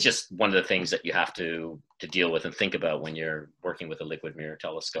 It's just one of the things that you have to deal with and think about when you're working with a liquid mirror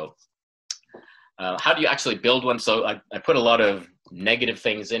telescope. How do you actually build one? So I put a lot of negative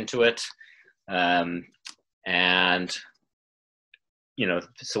things into it, and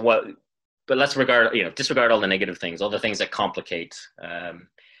so what? But let's disregard all the negative things, all the things that complicate.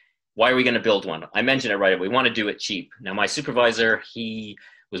 Why are we going to build one? I mentioned it right away. We want to do it cheap. Now, my supervisor, he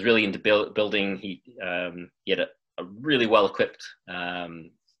was really into building. He had a really well-equipped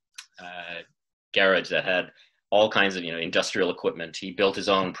garage that had all kinds of industrial equipment. He built his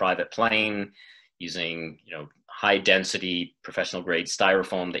own private plane using high-density, professional-grade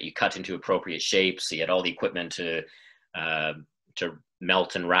styrofoam that you cut into appropriate shapes. He had all the equipment to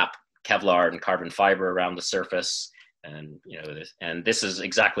melt and wrap Kevlar and carbon fiber around the surface. And this is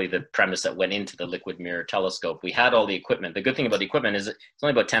exactly the premise that went into the liquid mirror telescope. We had all the equipment. The good thing about the equipment is it's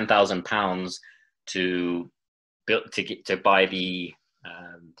only about 10,000 pounds to buy the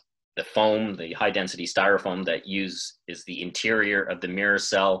foam, the high density styrofoam that is the interior of the mirror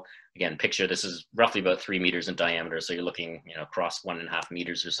cell. Again, picture this is roughly about 3 meters in diameter, so you're looking across 1.5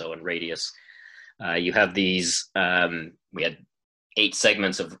 meters or so in radius. You have these. We had 8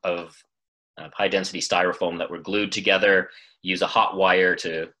 segments of high density styrofoam that were glued together. Use a hot wire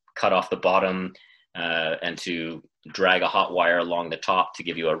to cut off the bottom and to drag a hot wire along the top to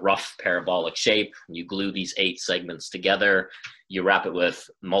give you a rough parabolic shape. You glue these 8 segments together. You wrap it with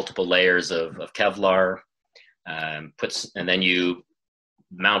multiple layers of Kevlar, and then you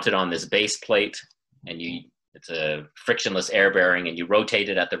mount it on this base plate, and it's a frictionless air bearing, and you rotate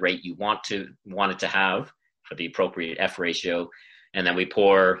it at the rate you want it to have for the appropriate F ratio. And then we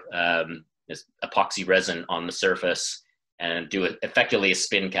pour this epoxy resin on the surface and do effectively a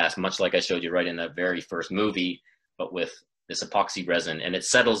spin cast, much like I showed you right in that very first movie, but with this epoxy resin. And it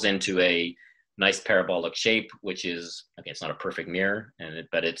settles into a nice parabolic shape, which is, okay, it's not a perfect mirror,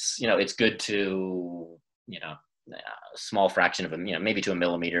 but it's, it's good to, a small fraction of maybe to a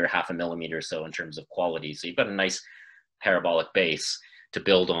millimeter, 0.5 millimeter or so in terms of quality. So you've got a nice parabolic base to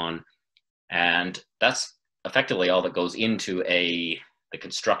build on. And that's effectively all that goes into the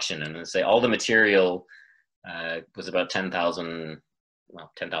construction. And say all the material was about $10,000,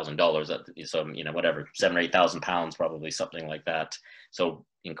 so whatever, 7,000 or 8,000 pounds, probably something like that. So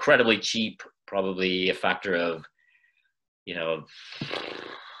incredibly cheap, probably a factor of a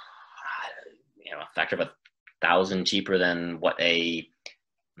factor of 1,000 cheaper than what maybe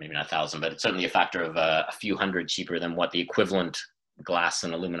not 1,000, but it's certainly a factor of a few hundred cheaper than what the equivalent glass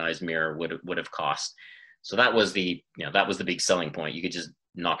and aluminized mirror would have cost. So that was the big selling point. You could just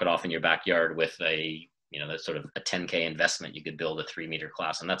knock it off in your backyard with that's sort of a 10K investment. You could build a 3-meter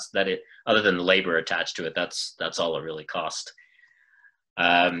class, and that's it. Other than the labor attached to it, that's all it really cost.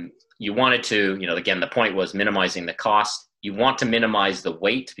 You wanted to, again, the point was minimizing the cost. You want to minimize the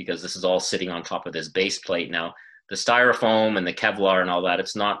weight because this is all sitting on top of this base plate. Now, the styrofoam and the Kevlar and all that,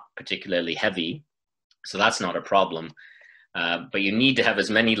 it's not particularly heavy, so that's not a problem. But you need to have as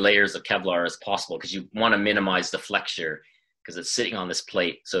many layers of Kevlar as possible because you want to minimize the flexure because it's sitting on this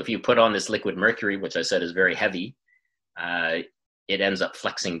plate. So if you put on this liquid mercury, which I said is very heavy, it ends up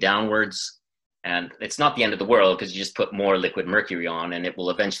flexing downwards. And it's not the end of the world because you just put more liquid mercury on and it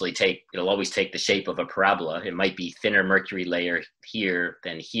will eventually it'll always take the shape of a parabola. It might be thinner mercury layer here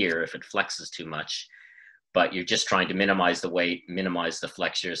than here if it flexes too much. But you're just trying to minimize the weight, minimize the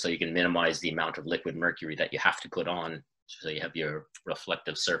flexure so you can minimize the amount of liquid mercury that you have to put on So you have your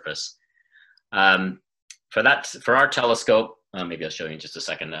reflective surface. For our telescope, maybe I'll show you in just a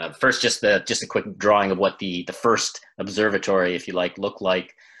second. First, just a quick drawing of what the first observatory, if you like, looked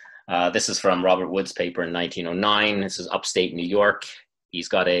like. This is from Robert Wood's paper in 1909. This is upstate New York. He's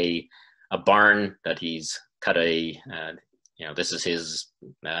got a barn that he's cut this is his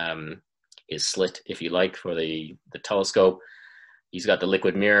slit, if you like, for the telescope. He's got the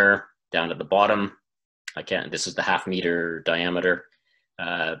liquid mirror down at the bottom. This is the 0.5 meter diameter.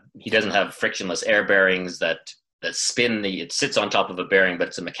 He doesn't have frictionless air bearings that spin it sits on top of a bearing, but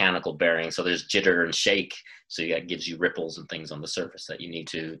it's a mechanical bearing. So there's jitter and shake. So that gives you ripples and things on the surface that you need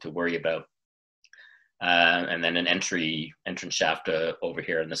to worry about. And then an entrance shaft over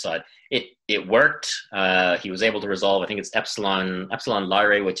here on the side. It worked. He was able to resolve, I think it's epsilon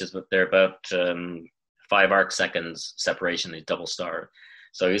Lyrae, which is they're about 5 arc seconds separation, the double star.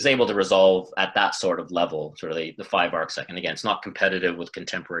 So he was able to resolve at that sort of level, sort of the 5 arc second. Again, it's not competitive with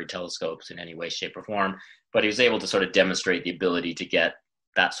contemporary telescopes in any way, shape, or form, but he was able to sort of demonstrate the ability to get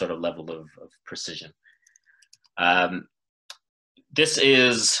that sort of level of precision. This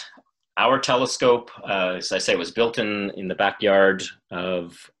is our telescope. As I say, it was built in the backyard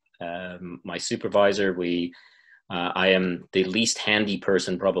of my supervisor. I am the least handy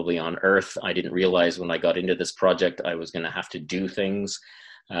person probably on Earth. I didn't realize when I got into this project I was going to have to do things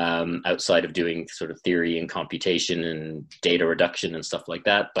outside of doing sort of theory and computation and data reduction and stuff like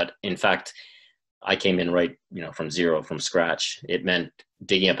that. But in fact, I came in right, from zero, from scratch. It meant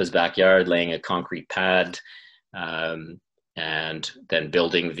digging up his backyard, laying a concrete pad, and then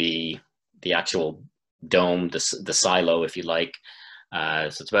building the actual dome, the silo, if you like.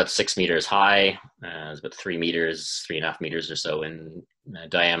 So it's about 6 meters high. It's about 3 meters, 3.5 meters or so in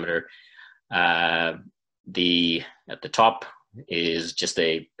diameter. At the top is just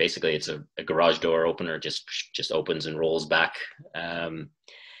basically it's a garage door opener, just opens and rolls back.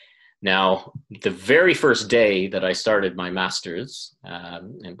 Now, the very first day that I started my master's,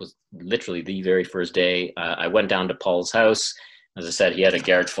 it was literally the very first day, I went down to Paul's house. As I said, he had a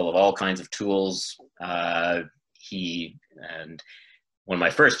garage full of all kinds of tools. One of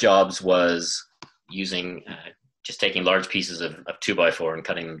my first jobs was using, just taking large pieces of 2x4 and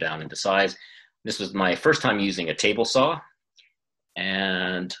cutting them down into size. This was my first time using a table saw.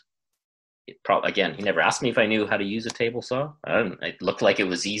 And again, he never asked me if I knew how to use a table saw. It looked like it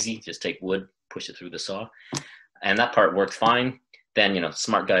was easy. Just take wood, push it through the saw. And that part worked fine. Then,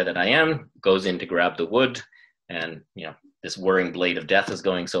 smart guy that I am, goes in to grab the wood. And, this whirring blade of death is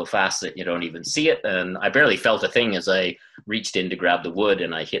going so fast that you don't even see it. And I barely felt a thing as I reached in to grab the wood,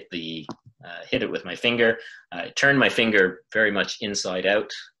 and I hit it with my finger. I turned my finger very much inside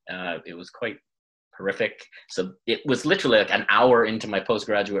out. It was quite horrific. So it was literally like an hour into my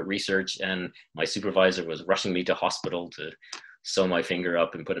postgraduate research, and my supervisor was rushing me to hospital to sew my finger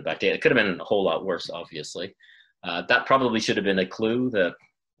up and put it back down. It could have been a whole lot worse, obviously. That probably should have been a clue that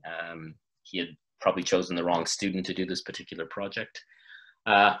he had probably chosen the wrong student to do this particular project.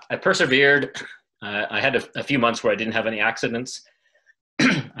 I persevered. I had a few months where I didn't have any accidents.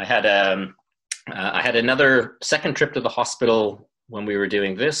 I had another second trip to the hospital when we were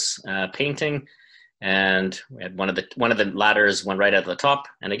doing this painting, and we had one of the ladders went right out of the top.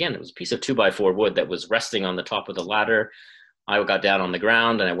 And again, it was a piece of 2x4 wood that was resting on the top of the ladder. I got down on the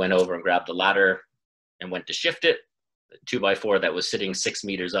ground and I went over and grabbed the ladder and went to shift it. The 2x4 that was sitting 6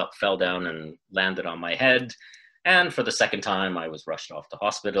 meters up fell down and landed on my head. And for the second time, I was rushed off to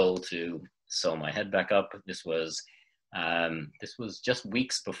hospital to sew my head back up. This was just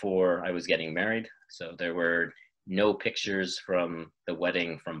weeks before I was getting married. So there were no pictures from the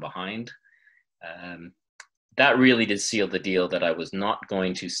wedding from behind. That really did seal the deal that I was not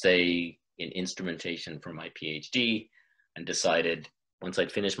going to stay in instrumentation for my PhD, and decided once I'd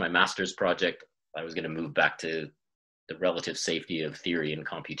finished my master's project, I was going to move back to the relative safety of theory and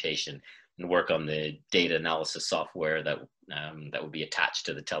computation and work on the data analysis software that would be attached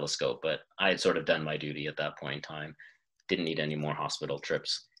to the telescope. But I had sort of done my duty at that point in time. Didn't need any more hospital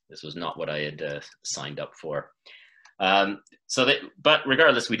trips. This was not what I had signed up for. But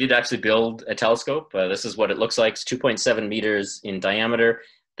regardless, we did actually build a telescope. This is what it looks like. It's 2.7 meters in diameter.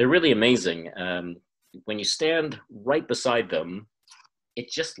 They're really amazing. When you stand right beside them, it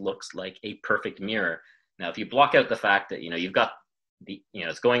just looks like a perfect mirror. Now, if you block out the fact that, you've got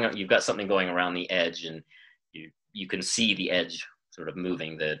you've got something going around the edge, and you can see the edge sort of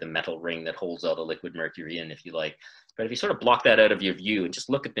moving, the metal ring that holds all the liquid mercury in, if you like. But if you sort of block that out of your view and just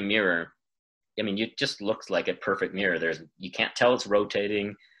look at the mirror, it just looks like a perfect mirror. You can't tell it's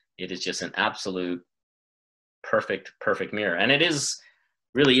rotating. It is just an absolute perfect mirror. And it is,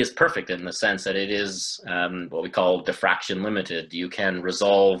 really is perfect in the sense that it is what we call diffraction limited. You can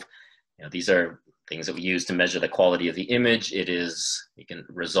resolve, these are things that we use to measure the quality of the image. You can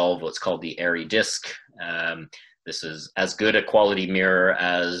resolve what's called the airy disk. This is as good a quality mirror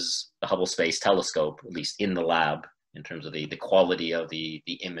as the Hubble Space Telescope, at least in the lab, in terms of the quality of the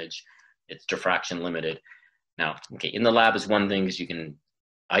image. It's diffraction limited. Now, okay, in the lab is one thing, is you can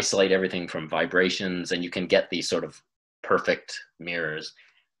isolate everything from vibrations and you can get these sort of perfect mirrors.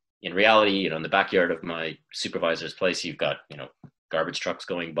 In reality, in the backyard of my supervisor's place, you've got, garbage trucks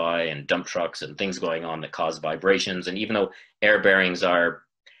going by and dump trucks and things going on that cause vibrations. And even though air bearings are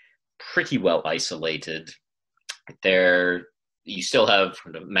pretty well isolated, you still have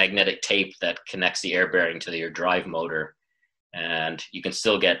magnetic tape that connects the air bearing to your drive motor, and you can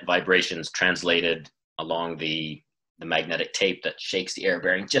still get vibrations translated along the magnetic tape that shakes the air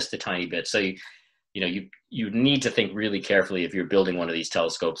bearing just a tiny bit. So you need to think really carefully if you're building one of these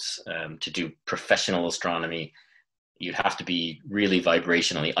telescopes to do professional astronomy. You'd have to be really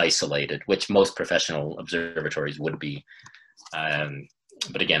vibrationally isolated, which most professional observatories would be.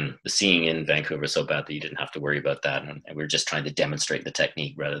 But again, the seeing in Vancouver is so bad that you didn't have to worry about that. And we were just trying to demonstrate the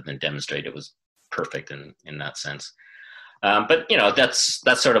technique rather than demonstrate it was perfect in that sense. But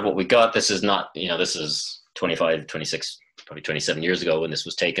that's sort of what we got. This is not, this is 25, 26, probably 27 years ago when this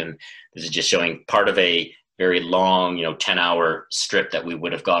was taken. This is just showing part of a very long, 10-hour strip that we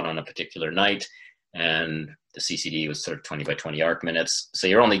would have got on a particular night. And the CCD was sort of 20 by 20 arc minutes. So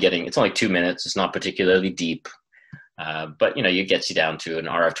it's only 2 minutes. It's not particularly deep. But it gets you down to an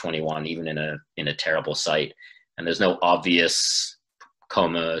RF21, even in a terrible site. And there's no obvious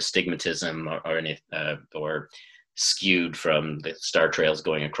coma, astigmatism, or skewed from the star trails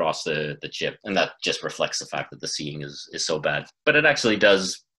going across the chip. And that just reflects the fact that the seeing is so bad. But it actually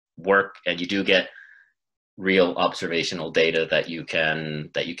does work, and you do get real observational data that you can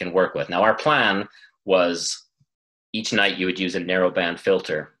work with. Now, our plan was each night you would use a narrowband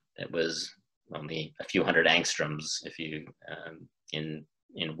filter that was only a few hundred angstroms if you in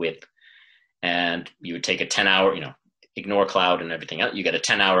width, and you would take a 10-hour, ignore cloud and everything else. You get a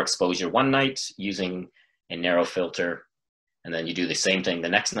 10-hour exposure one night using a narrow filter, and then you do the same thing the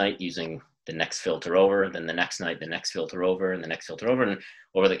next night using the next filter over, then the next night the next filter over, and the next filter over. And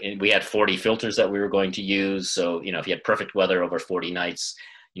we had 40 filters that we were going to use. So if you had perfect weather over 40 nights,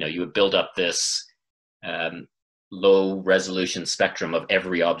 you would build up this low resolution spectrum of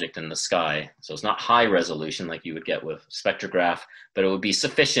every object in the sky. So it's not high resolution like you would get with spectrograph, but it would be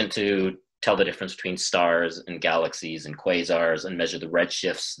sufficient to tell the difference between stars and galaxies and quasars and measure the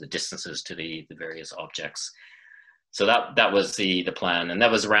redshifts, the distances to the various objects. So that was the plan. And that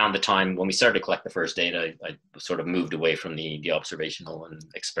was around the time when we started to collect the first data. I sort of moved away from the observational and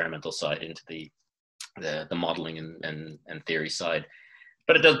experimental side into the modeling and theory side.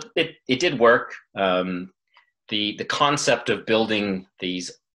 But it did work. The concept of building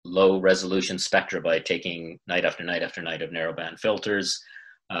these low resolution spectra by taking night after night after night of narrowband filters,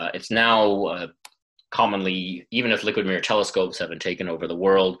 it's now commonly, even if liquid mirror telescopes have been taken over the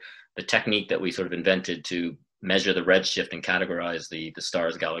world, the technique that we sort of invented to measure the redshift and categorize the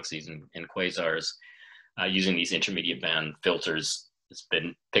stars, galaxies, and quasars using these intermediate band filters, it's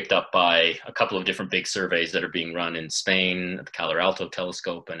been picked up by a couple of different big surveys that are being run in Spain, at the Calar Alto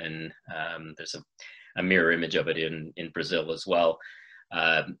telescope, and there's a mirror image of it in Brazil as well.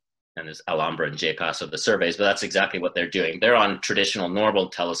 And there's Alhambra and JPAS of the surveys, but that's exactly what they're doing. They're on traditional normal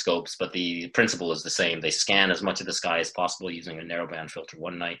telescopes, but the principle is the same. They scan as much of the sky as possible using a narrowband filter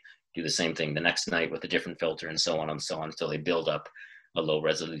one night, do the same thing the next night with a different filter, and so on until they build up a low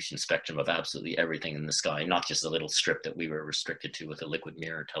resolution spectrum of absolutely everything in the sky, not just the little strip that we were restricted to with a liquid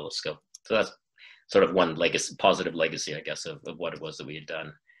mirror telescope. So that's sort of one positive legacy, I guess, of what it was that we had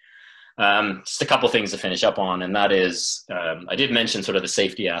done. Just a couple things to finish up on, and that is, I did mention sort of the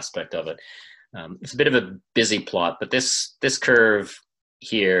safety aspect of it. It's a bit of a busy plot, but this curve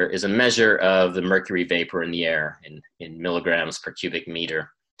here is a measure of the mercury vapor in the air in milligrams per cubic meter.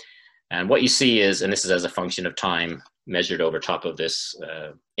 And what you see is, and this is as a function of time measured over top of this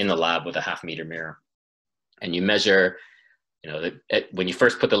in the lab with a half-meter mirror. And you measure, when you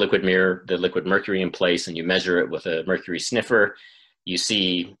first put the liquid mercury in place and you measure it with a mercury sniffer, you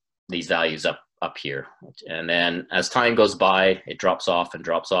see these values up here. And then as time goes by, it drops off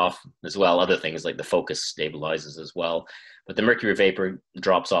as well. Other things like the focus stabilizes as well. But the mercury vapor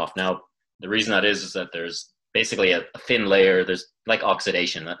drops off. Now, the reason that is that there's basically a thin layer, there's like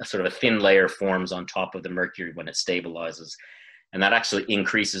oxidation, a sort of a thin layer forms on top of the mercury when it stabilizes. And that actually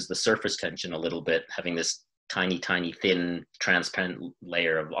increases the surface tension a little bit, having this tiny, tiny, thin, transparent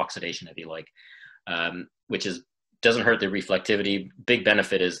layer of oxidation, if you like, which is doesn't hurt the reflectivity. Big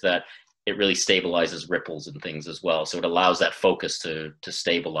benefit is that it really stabilizes ripples and things as well. So it allows that focus to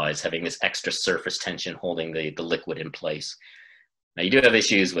stabilize, having this extra surface tension holding the liquid in place. Now, you do have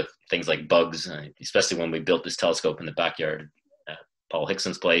issues with things like bugs, especially when we built this telescope in the backyard at Paul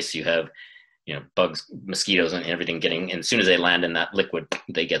Hickson's place. You have, bugs, mosquitoes, and everything getting, and as soon as they land in that liquid,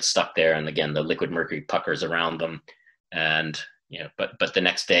 they get stuck there. And again, the liquid mercury puckers around them. And, but the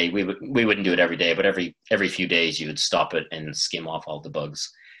next day, we wouldn't do it every day, but every few days you would stop it and skim off all the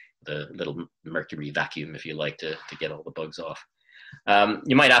bugs, the little mercury vacuum, if you like, to get all the bugs off.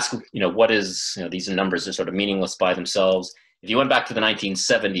 You might ask, what is, these numbers are sort of meaningless by themselves. If you went back to the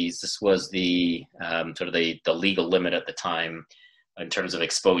 1970s, this was the sort of the legal limit at the time in terms of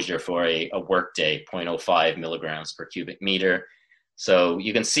exposure for a work day, 0.05 milligrams per cubic meter. So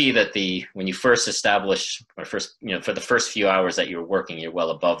you can see that when you first establish, or first, for the first few hours that you're working, you're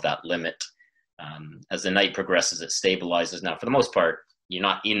well above that limit. As the night progresses, it stabilizes. Now, for the most part, you're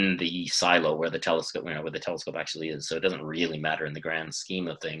not in the silo where the telescope, where the telescope actually is. So it doesn't really matter in the grand scheme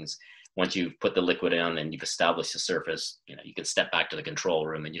of things. Once you've put the liquid in and you've established the surface, you can step back to the control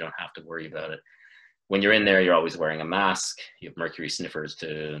room and you don't have to worry about it. When you're in there, you're always wearing a mask. You have mercury sniffers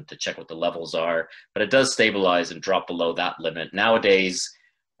to check what the levels are, but it does stabilize and drop below that limit. Nowadays,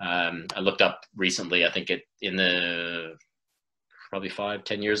 I looked up recently, I think probably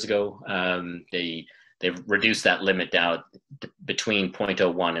 5-10 years ago, they've reduced that limit down between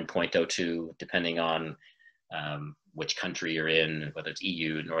 0.01 and 0.02, depending on which country you're in, whether it's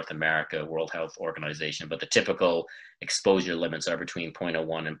EU, North America, World Health Organization. But the typical exposure limits are between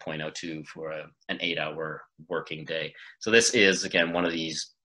 0.01 and 0.02 for an 8-hour working day. So this is, again, one of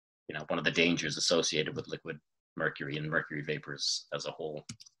these, one of the dangers associated with liquid mercury and mercury vapors as a whole.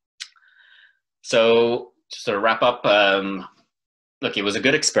 So just to wrap up, look, it was a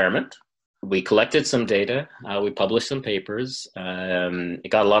good experiment. We collected some data, we published some papers.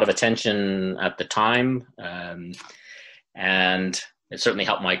 It got a lot of attention at the time, and it certainly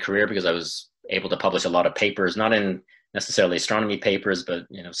helped my career because I was able to publish a lot of papers, not in necessarily astronomy papers, but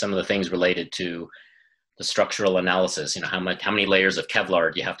some of the things related to the structural analysis. How many layers of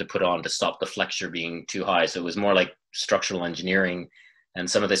Kevlar do you have to put on to stop the flexure being too high? So it was more like structural engineering, and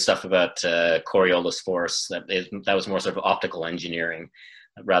some of this stuff about Coriolis force, that was more sort of optical engineering,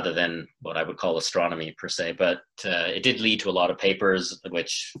 rather than what I would call astronomy per se. But it did lead to a lot of papers,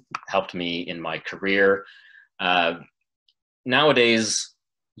 which helped me in my career. Nowadays,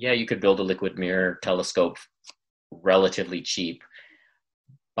 yeah, you could build a liquid mirror telescope relatively cheap.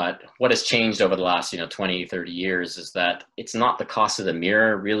 But what has changed over the last 20, 30 years is that it's not the cost of the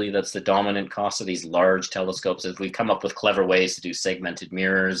mirror really that's the dominant cost of these large telescopes. As we've come up with clever ways to do segmented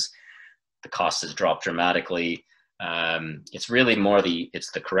mirrors, the cost has dropped dramatically. It's really more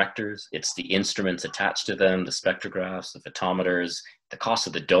it's the correctors, it's the instruments attached to them, the spectrographs, the photometers. The cost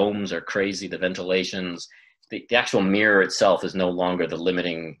of the domes are crazy, the ventilations. The actual mirror itself is no longer the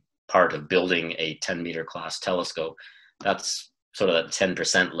limiting part of building a 10-meter class telescope. That's sort of that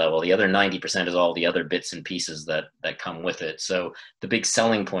 10% level. The other 90% is all the other bits and pieces that come with it. So the big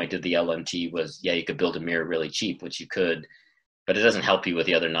selling point of the LMT was, yeah, you could build a mirror really cheap, which you could, but it doesn't help you with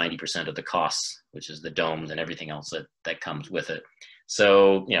the other 90% of the costs, which is the domes and everything else that comes with it.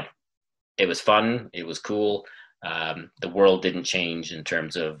 So, it was fun. It was cool. The world didn't change in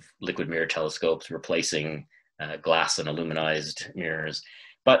terms of liquid mirror telescopes replacing glass and aluminized mirrors.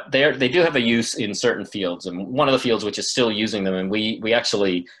 But they do have a use in certain fields. And one of the fields which is still using them, and we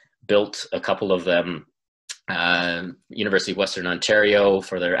actually built a couple of them, University of Western Ontario,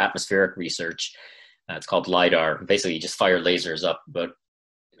 for their atmospheric research. It's called LIDAR. Basically, you just fire lasers up about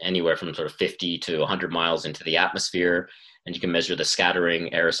anywhere from sort of 50 to 100 miles into the atmosphere, and you can measure the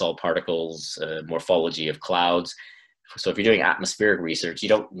scattering, aerosol particles, morphology of clouds. So if you're doing atmospheric research, you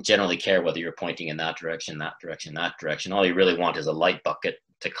don't generally care whether you're pointing in that direction, that direction, that direction. All you really want is a light bucket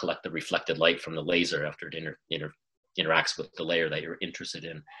to collect the reflected light from the laser after it interacts with the layer that you're interested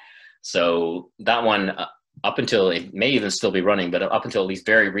in. So that one, up until, it may even still be running, but up until at least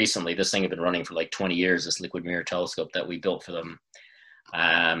very recently, this thing had been running for like 20 years, this liquid mirror telescope that we built for them.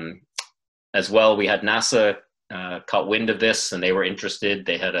 As well, we had NASA caught wind of this and they were interested.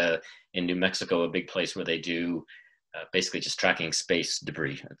 They had in New Mexico, a big place where they do basically just tracking space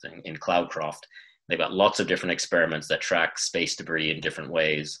debris in Cloudcroft. They've got lots of different experiments that track space debris in different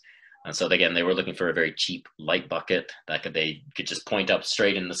ways. And so again, they were looking for a very cheap light bucket that they could just point up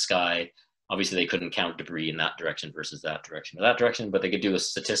straight in the sky. Obviously, they couldn't count debris in that direction versus that direction or that direction, but they could do a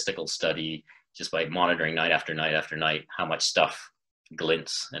statistical study just by monitoring night after night after night how much stuff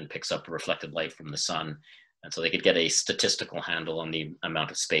glints and picks up reflected light from the sun. And so they could get a statistical handle on the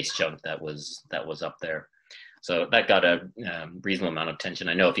amount of space junk that was up there. So that got a reasonable amount of attention.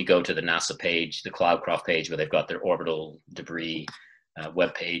 I know if you go to the NASA page, the Cloudcroft page, where they've got their orbital debris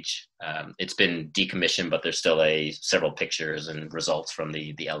web page, it's been decommissioned, but there's still several pictures and results from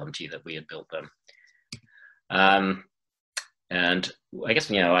the LMT that we had built them. And I guess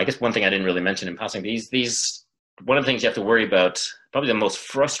one thing I didn't really mention in passing, these one of the things you have to worry about, probably the most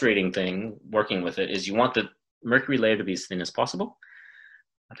frustrating thing working with it, is you want the mercury layer to be as thin as possible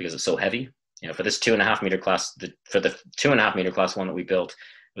because it's so heavy. For this 2.5 meter class, for the 2.5 meter class one that we built,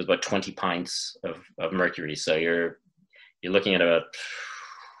 it was about 20 pints of mercury. So you're looking at about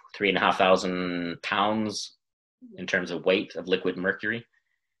 3,500 pounds in terms of weight of liquid mercury.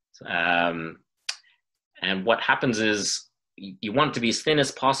 And what happens is you want it to be as thin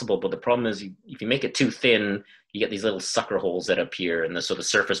as possible, but the problem is if you make it too thin, you get these little sucker holes that appear, and the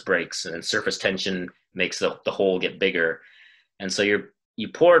surface breaks, and surface tension makes the hole get bigger. And so you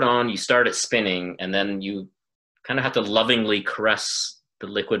pour it on, you start it spinning, and then you kind of have to lovingly caress the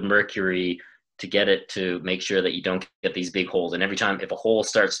liquid mercury to get it to make sure that you don't get these big holes. And every time, if a hole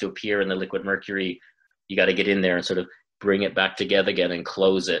starts to appear in the liquid mercury, you got to get in there and sort of bring it back together again and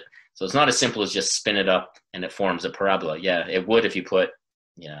close it. So it's not as simple as just spin it up and it forms a parabola. Yeah, it would if you put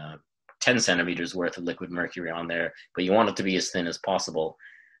 10 centimeters worth of liquid mercury on there, but you want it to be as thin as possible.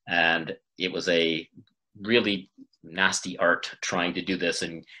 And it was a really nasty art trying to do this.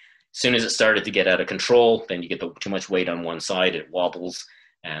 And as soon as it started to get out of control, then you get too much weight on one side, it wobbles.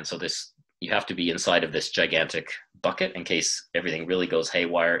 And so you have to be inside of this gigantic bucket in case everything really goes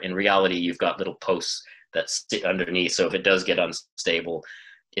haywire. In reality, you've got little posts that sit underneath. So if it does get unstable,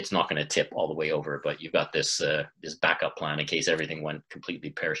 it's not going to tip all the way over, but you've got this backup plan in case everything went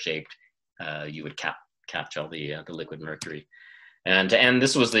completely pear-shaped. You would catch all the liquid mercury. And to end,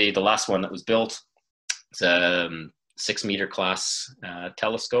 this was the last one that was built. It's a 6 meter class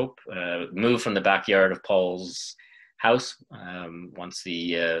telescope, moved from the backyard of Paul's house once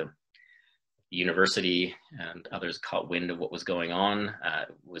the university and others caught wind of what was going on.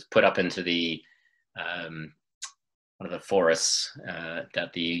 Was put up into the one of the forests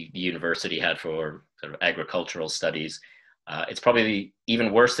that the university had for sort of agricultural studies. It's probably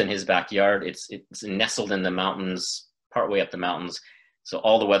even worse than his backyard. It's nestled in the mountains, partway up the mountains. So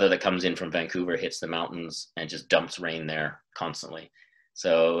all the weather that comes in from Vancouver hits the mountains and just dumps rain there constantly.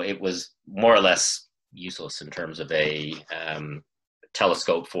 So it was more or less useless in terms of a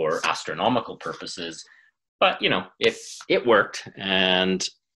telescope for astronomical purposes, but it worked. And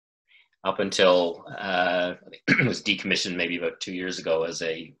up until it was decommissioned maybe about 2 years ago as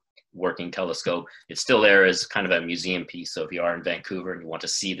a working telescope. It's still there as kind of a museum piece. So if you are in Vancouver and you want to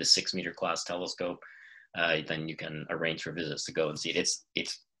see the 6 meter class telescope, then you can arrange for visits to go and see it.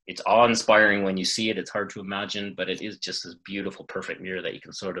 It's awe-inspiring when you see it. It's hard to imagine, but it is just this beautiful, perfect mirror that you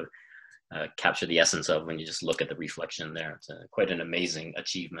can sort of capture the essence of when you just look at the reflection there. It's quite an amazing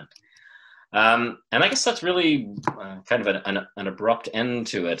achievement. And I guess that's really kind of an abrupt end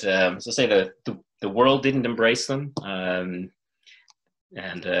to it. So say the world didn't embrace them,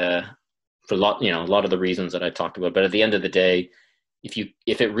 and for a lot of the reasons that I talked about. But at the end of the day,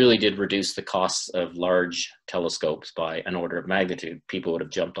 if it really did reduce the costs of large telescopes by an order of magnitude, people would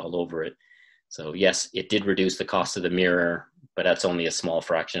have jumped all over it. So yes, it did reduce the cost of the mirror, but that's only a small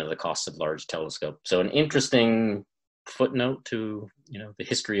fraction of the cost of large telescope. So an interesting footnote to the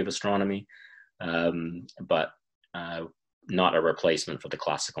history of astronomy, but not a replacement for the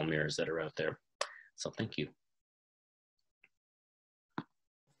classical mirrors that are out there. So thank you.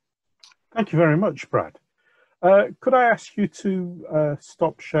 Thank you very much, Brad. Could I ask you to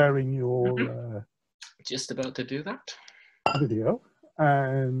stop sharing your just about to do that video,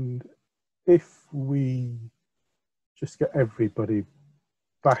 and if we just get everybody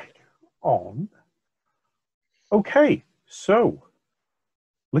back on. Okay, so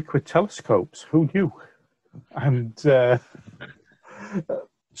liquid telescopes, who knew? And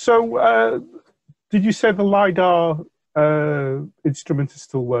so did you say the LiDAR instrument is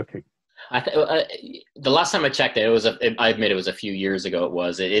still working? The last time I checked it, I admit it was a few years ago.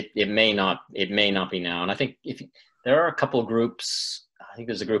 It may not be now. And I think there are a couple of groups. I think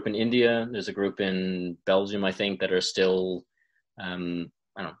there's a group in India. There's a group in Belgium, I think, that are still, I don't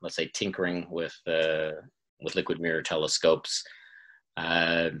know, let's say tinkering with liquid mirror telescopes.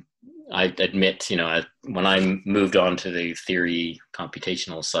 I admit, when I moved on to the theory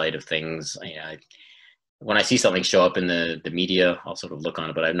computational side of things, when I see something show up in the media, I'll sort of look on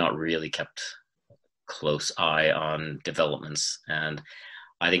it, but I've not really kept a close eye on developments. And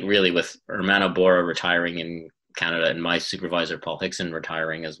I think really with Hermano Bora retiring in Canada and my supervisor, Paul Hickson,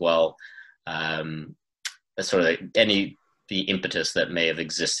 retiring as well, that's sort of the impetus that may have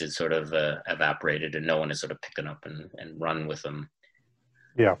existed sort of evaporated, and no one has sort of picked it up and run with them.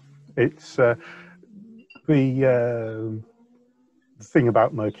 Yeah, it's the thing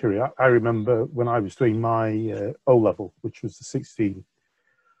about mercury. I remember when I was doing my O level, which was the 16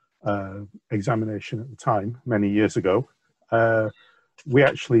 examination at the time, many years ago. We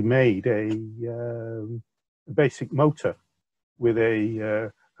actually made a basic motor with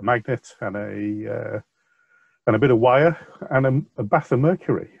a magnet and a bit of wire and a bath of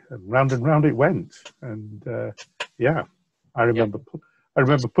mercury, and round it went. And yeah, I remember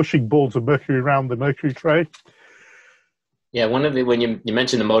pushing balls of mercury around the mercury tray. Yeah, when you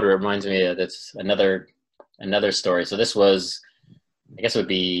mentioned the motor, it reminds me of that's another story. So this was, I guess it would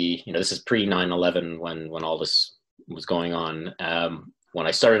be, this is pre 9/11 when all this was going on. When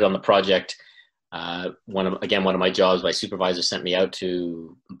I started on the project, one of my jobs, my supervisor sent me out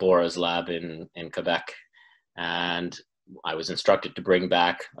to Bora's lab in Quebec, and I was instructed to bring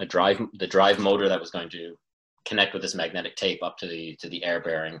back the drive motor that was going to connect with this magnetic tape up to the air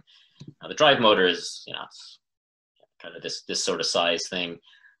bearing. Now, the drive motor is, it's kind of this sort of size thing.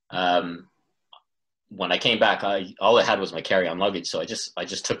 When I came back, all I had was my carry-on luggage, so I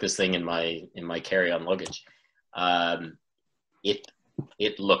just took this thing in my carry-on luggage.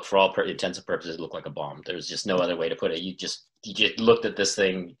 It looked, for all intents and purposes, it looked like a bomb. There's just no other way to put it. You just looked at this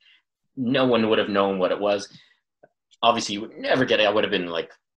thing. No one would have known what it was. Obviously, you would never get it. I would have been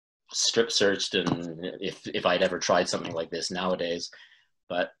like strip searched, and if I'd ever tried something like this nowadays.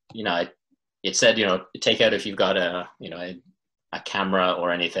 But it said, take out if you've got a camera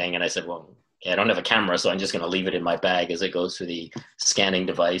or anything. And I said, well, okay, I don't have a camera, so I'm just going to leave it in my bag as it goes through the scanning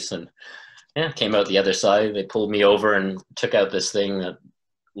device. And yeah, came out the other side. They pulled me over and took out this thing that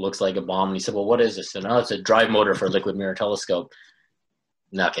looks like a bomb. And he said, well, what is this? And it's a drive motor for a liquid mirror telescope.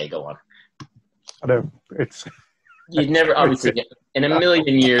 Okay, go on. I know, it's... You'd never, obviously, in a million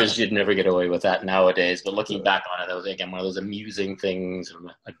years, you'd never get away with that nowadays. But looking back on it, that was, again, one of those amusing things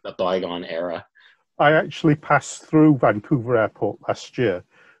from a bygone era. I actually passed through Vancouver Airport last year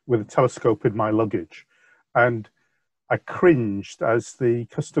with a telescope in my luggage, and I cringed as the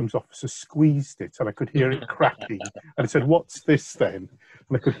customs officer squeezed it, and I could hear it cracking. And I said, "What's this then?"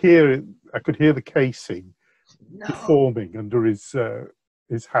 And I could hear it. I could hear the casing forming under his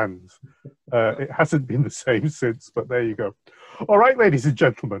hands. It hasn't been the same since, but there you go. All right, ladies and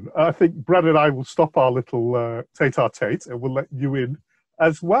gentlemen, I think Brad and I will stop our little tete-a-tete, and we'll let you in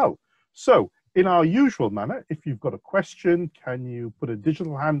as well. So, in our usual manner, if you've got a question, can you put a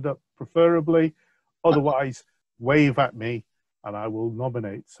digital hand up, preferably? Otherwise, wave at me, and I will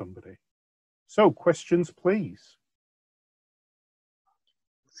nominate somebody. So, questions, please.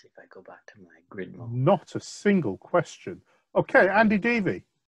 Let's see if I go back to my grid mode. Not a single question. Okay, Andy Devey.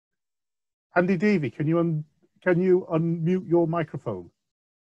 Andy Devey, can you unmute your microphone?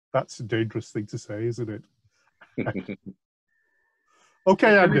 That's a dangerous thing to say, isn't it?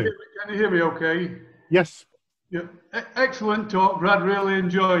 Okay, Andy. Can you hear me okay? Yes. Yeah. Excellent talk, Brad. Really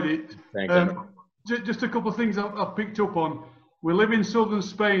enjoyed it. Thank you. Just a couple of things I've picked up on. We live in southern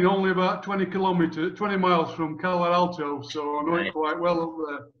Spain, only about 20 miles from Calar Alto, so I know it quite well up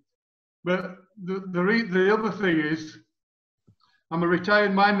there. But the other thing is, I'm a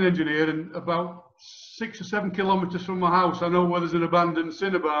retired mining engineer, and about 6 or 7 kilometres from my house, I know where there's an abandoned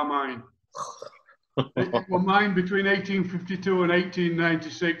cinnabar mine. It was mined between 1852 and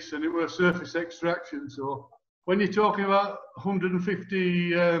 1896, and it was surface extraction. So when you're talking about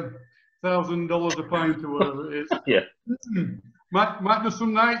 $150,000 a pint or whatever it is, yeah, might do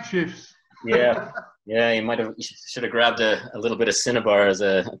some night shifts. Yeah, you should have grabbed a little bit of cinnabar as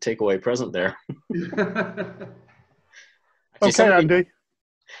a takeaway present there. Actually, okay, Andy.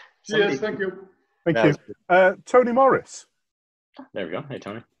 Yes, thank you. Thank you. Tony Morris. There we go. Hey,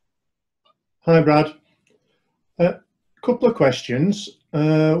 Tony. Hi, Brad. Couple of questions.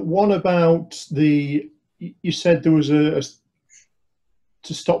 One about you said there was to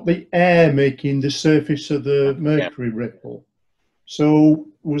stop the air making the surface of the mercury ripple. So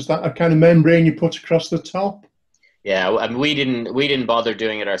was that a kind of membrane you put across the top? Yeah, I mean, we didn't bother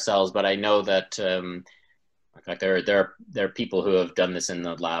doing it ourselves, but I know that like there are people who have done this in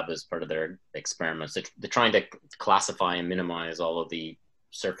the lab as part of their experiments. They're trying to classify and minimize all of the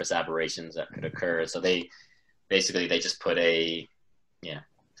surface aberrations that could occur. So they just put a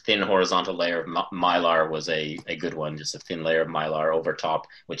thin horizontal layer of mylar was a good one, just a thin layer of mylar over top,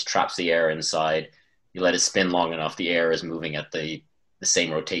 which traps the air inside. You let it spin long enough, the air is moving at the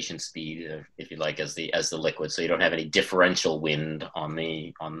same rotation speed, if you like, as the liquid, so you don't have any differential wind on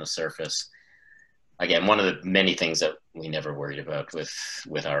the surface. again, one of the many things that we never worried about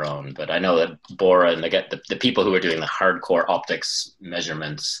with our own. But I know that Bora and the people who were doing the hardcore optics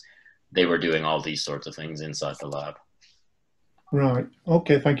measurements, they were doing all these sorts of things inside the lab. Right.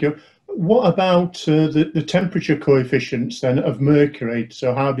 Okay. Thank you. What about the temperature coefficients then of mercury?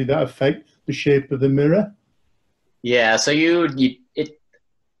 So how did that affect the shape of the mirror? Yeah. So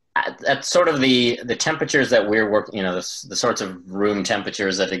at sort of the temperatures that we're working, you know, the sorts of room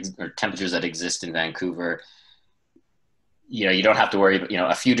temperatures or temperatures that exist in Vancouver, you know, you don't have to worry about, you know,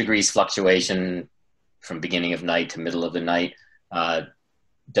 a few degrees fluctuation from beginning of night to middle of the night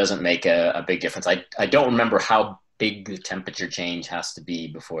doesn't make a big difference. I don't remember how big the temperature change has to be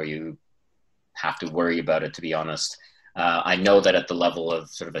before you have to worry about it, to be honest. I know that at the level of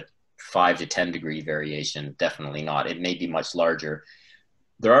sort of a 5 to 10 degree variation, definitely not. It may be much larger.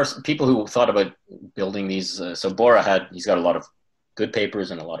 There are people who thought about building these. So Bora he's got a lot of good papers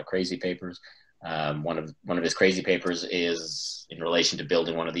and a lot of crazy papers. One of his crazy papers is in relation to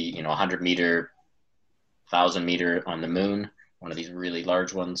building one of the, you know, 100 meter, 1,000 meter on the moon, one of these really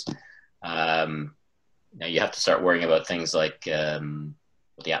large ones. Now you have to start worrying about things like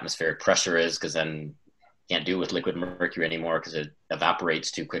what the atmospheric pressure is, because then you can't do it with liquid mercury anymore because it evaporates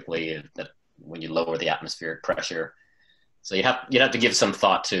too quickly that when you lower the atmospheric pressure. So you'd have to give some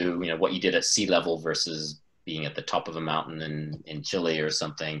thought to, you know, what you did at sea level versus being at the top of a mountain in Chile or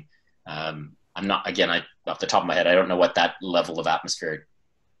something. I'm not, again, off the top of my head, I don't know what that level of atmospheric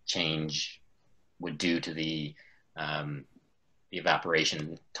change would do to the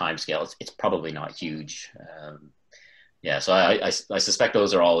evaporation timescale. It's probably not huge. Yeah, so I suspect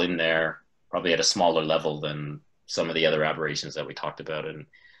those are all in there, probably at a smaller level than some of the other aberrations that we talked about. And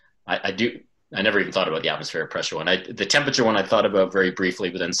I never even thought about the atmospheric pressure one. The temperature one I thought about very briefly,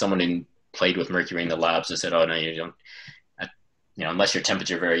 but then someone who played with mercury in the labs and said, "Oh no, you don't. You know, unless your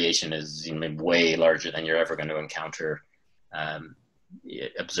temperature variation is, you know, way larger than you're ever going to encounter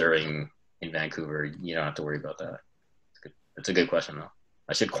observing in Vancouver, you don't have to worry about that." It's a good question, though.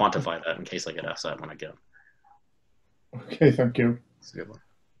 I should quantify that in case I get asked that when I get. Okay, thank you. It's a good one.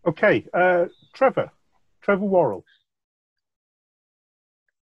 Okay, Trevor Worrell.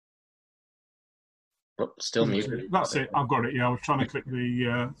 Oh, still muted. That's it. I've got it. Yeah, I was trying to click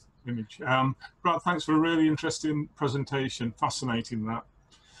the image. Brad, thanks for a really interesting presentation. Fascinating that.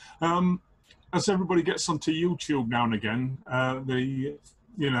 As everybody gets onto YouTube now and again, the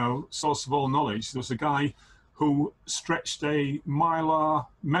source of all knowledge. There's a guy who stretched a mylar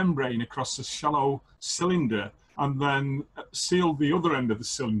membrane across a shallow cylinder and then sealed the other end of the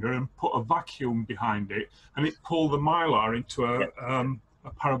cylinder and put a vacuum behind it, and it pulled the mylar into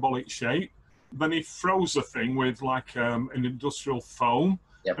a parabolic shape. Then he froze the thing with like an industrial foam,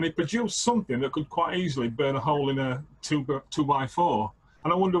 and it produced something that could quite easily burn a hole in a 2x4.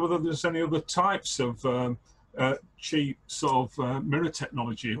 And I wonder whether there's any other types of cheap sort of mirror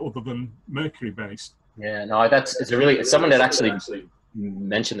technology other than mercury-based. Yeah, no, someone that actually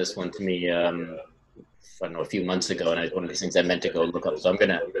mentioned this one to me. I don't know, a few months ago, and one of these things I meant to go look up. So I'm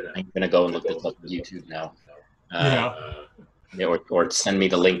gonna go and look this up on YouTube now. Yeah, or send me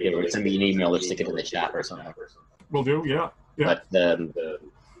the link, or send me an email, or stick it in the chat or something. Will do. Yeah. But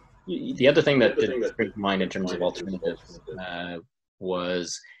the other thing that didn't spring to mind in terms of alternatives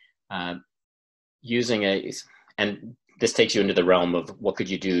was using and this takes you into the realm of what could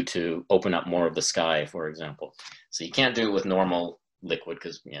you do to open up more of the sky, for example. So you can't do it with normal liquid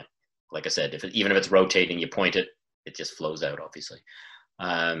because, like I said, even if it's rotating, you point it, it just flows out, obviously.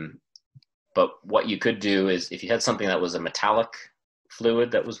 But what you could do is if you had something that was a metallic fluid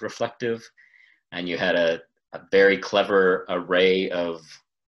that was reflective, and you had a very clever array of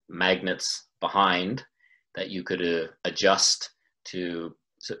magnets behind that you could adjust to.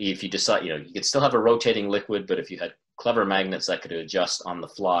 So if you decide, you could still have a rotating liquid, but if you had clever magnets that could adjust on the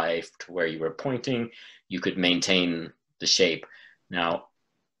fly to where you were pointing, you could maintain the shape. Now,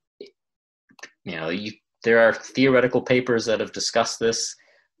 there are theoretical papers that have discussed this.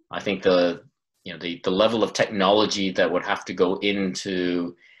 I think the level of technology that would have to go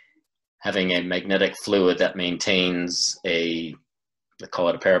into having a magnetic fluid that maintains they call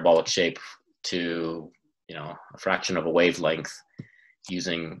it a parabolic shape to, a fraction of a wavelength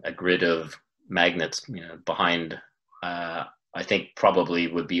using a grid of magnets, behind, I think probably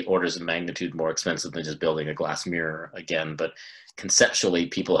would be orders of magnitude more expensive than just building a glass mirror again. But conceptually,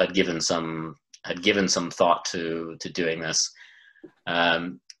 people had given some thought to doing this.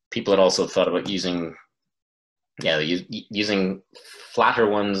 People had also thought about using flatter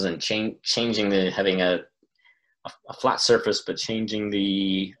ones and changing having a flat surface, but changing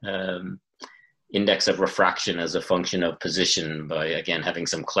the index of refraction as a function of position by, again, having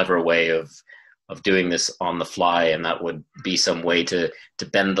some clever way of of doing this on the fly, and that would be some way to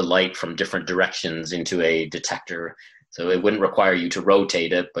bend the light from different directions into a detector. So it wouldn't require you to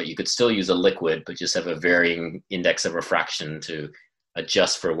rotate it, but you could still use a liquid, but just have a varying index of refraction to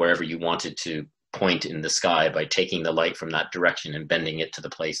adjust for wherever you wanted to point in the sky by taking the light from that direction and bending it to the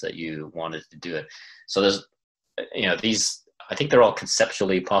place that you wanted to do it. So there's, you know, these, I think they're all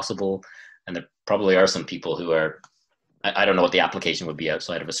conceptually possible, and there probably are some people who are, I don't know what the application would be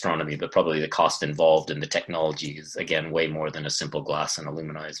outside of astronomy, but probably the cost involved in the technology is, again, way more than a simple glass and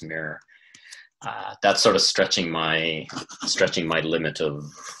aluminized mirror. That's sort of stretching my limit of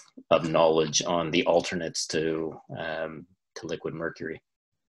knowledge on the alternates to liquid mercury.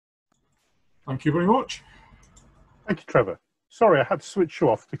 Thank you very much. Thank you, Trevor. Sorry, I had to switch you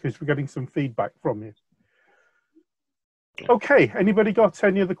off because we're getting some feedback from you. Okay, anybody got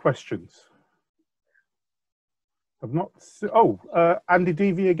any other questions? I've not. Andy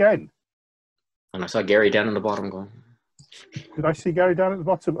Devey again. And I saw Gary down in the bottom going. Did I see Gary down at the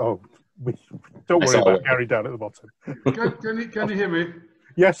bottom? Oh, don't worry about Gary down at the bottom. Can you hear me?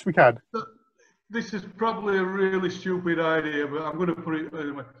 Yes, we can. This is probably a really stupid idea, but I'm going to put it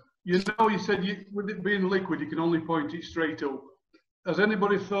anyway. You know, you said with it being liquid, you can only point it straight up. Has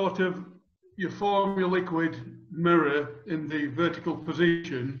anybody thought of you form your liquid mirror in the vertical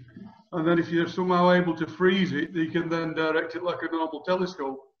position, and then if you're somehow able to freeze it, you can then direct it like a normal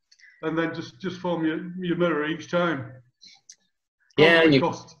telescope, and then just form your mirror each time? Yeah,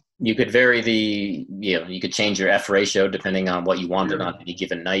 you could vary the, you could change your F ratio depending on what you wanted on any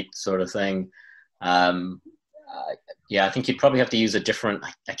given night, sort of thing. Yeah, I think you'd probably have to use a different,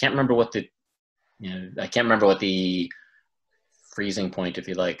 I can't remember what the freezing point, if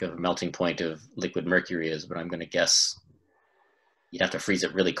you like, of melting point of liquid mercury is, but I'm going to guess you'd have to freeze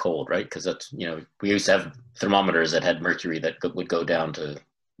it really cold, right? Because that's, we used to have thermometers that had mercury that would go down to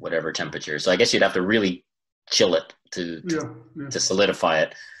whatever temperature. So I guess you'd have to really chill it to solidify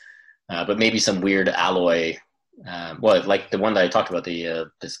it. But maybe some weird alloy, well, like the one that I talked about,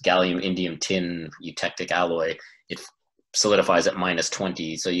 this gallium indium tin eutectic alloy, it solidifies at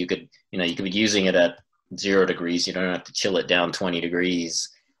 -20. So you could be using it at 0 degrees. You don't have to chill it down 20 degrees,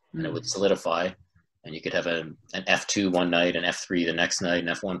 and it would solidify. And you could have an F2 one night, an F3 the next night, an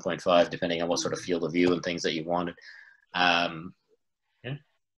F1.5, depending on what sort of field of view and things that you wanted.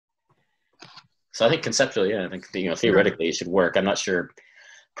 So I think conceptually, I think theoretically it should work. I'm not sure.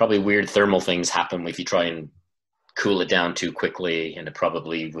 Probably weird thermal things happen if you try and cool it down too quickly, and it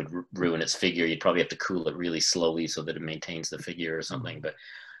probably would ruin its figure. You'd probably have to cool it really slowly so that it maintains the figure or something. But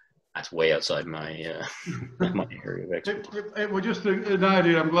that's way outside my my area of expertise. It was just an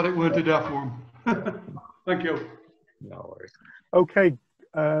idea. I'm glad it weren't a daft one. Thank you. No worries. Okay,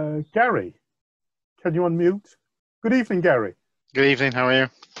 Gary, can you unmute? Good evening, Gary. Good evening. How are you?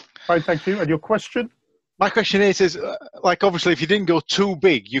 Fine, thank you. And your question? My question is like, obviously, if you didn't go too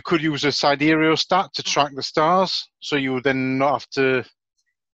big, you could use a sidereostat to track the stars, so you would then not have to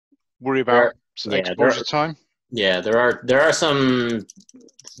worry about exposure time. Yeah, there are some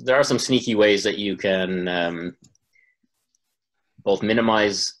sneaky ways that you can both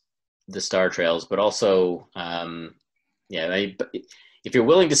minimize the star trails, but also, if you're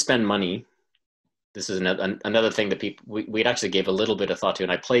willing to spend money, this is another thing that we actually gave a little bit of thought to,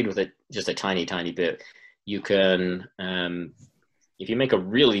 and I played with it just a tiny bit. You can, if you make a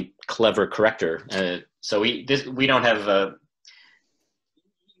really clever corrector. So we don't have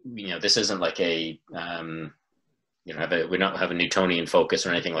this isn't like a we don't have a Newtonian focus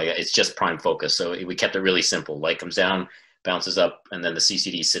or anything like that. It's just prime focus. So we kept it really simple. Light comes down, bounces up, and then the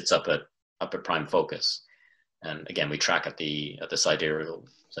CCD sits up at prime focus. And again, we track at the sidereal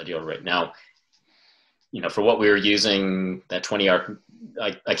right now. For what we were using, that 20 arc,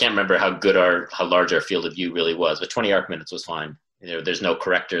 I can't remember how large our field of view really was, but 20 arc minutes was fine. There's no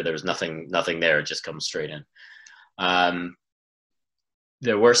corrector. There was nothing there. It just comes straight in.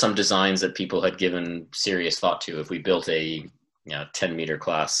 There were some designs that people had given serious thought to. If we built a 10-meter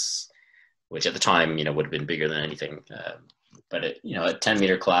class, which at the time would have been bigger than anything, but a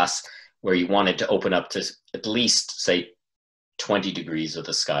 10-meter class where you wanted to open up to at least say 20 degrees of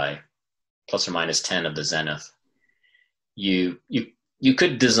the sky, plus or minus 10 of the zenith, you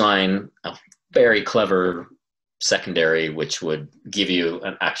could design a very clever secondary which would give you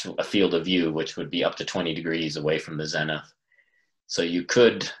a field of view which would be up to 20 degrees away from the zenith. So you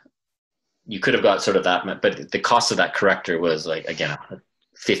could have got sort of that, but the cost of that corrector was, like, again,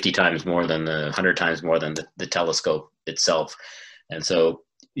 50 times more than 100 times more than the telescope itself. And so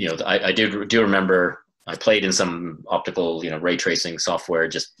I do remember I played in some optical ray tracing software,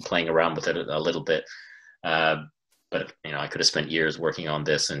 just playing around with it a little bit. but I could have spent years working on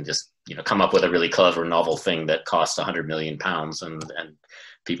this and just come up with a really clever, novel thing that costs £100 million, and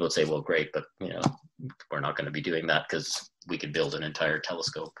people would say, well, great, but we're not going to be doing that because we could build an entire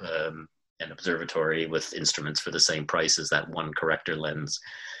telescope, an observatory with instruments for the same price as that one corrector lens.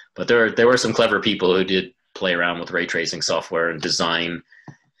 But there were some clever people who did play around with ray tracing software and design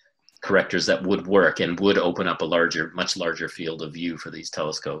correctors that would work and would open up a much larger field of view for these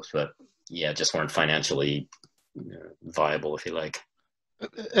telescopes. But yeah, just weren't financially viable, if you like.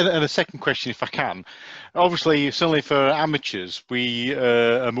 And a second question, if I can. Obviously, certainly for amateurs, we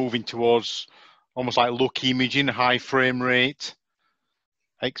are moving towards almost like look imaging, high frame rate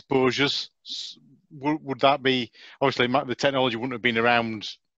exposures. Would that be, obviously the technology wouldn't have been around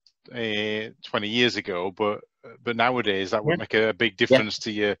 20 years ago, but nowadays that would make a big difference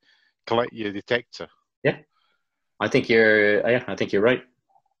to your detector. Yeah, I think you're right.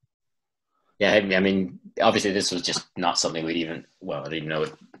 Yeah, I mean, obviously this was just not something I didn't even know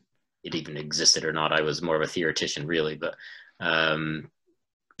it even existed or not. I was more of a theoretician, really, but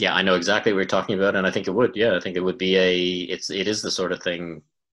yeah, I know exactly what you're talking about, and I think it would. Yeah, I think it would be it is the sort of thing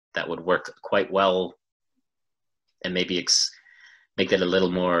that would work quite well, and maybe make that a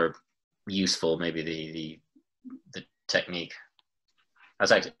little more useful. Maybe the technique.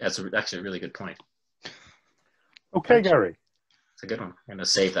 That's actually a really good point. Okay, Gary. It's a good one. I'm going to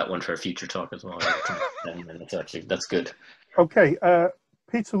save that one for a future talk as well. 10 minutes, actually. That's good. Okay,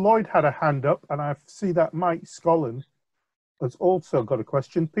 Peter Lloyd had a hand up, and I see that Mike Scollin has also got a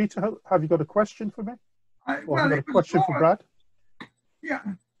question. Peter, have you got a question for me? Or have you got a question for Brad? Yeah.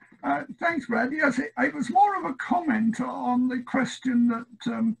 Thanks, Brad. Yes, it was more of a comment on the question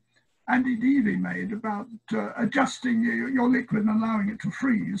that Andy Deavy made about adjusting your liquid and allowing it to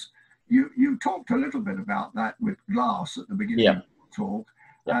freeze. You talked a little bit about that with glass at the beginning of the talk,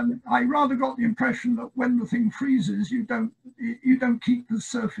 and I rather got the impression that when the thing freezes, you don't keep the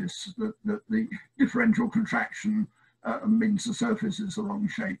surface, that the differential contraction means the surface is the wrong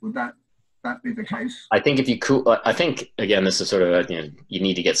shape. Would that be the case? I think if you cool, I think again, this is sort of you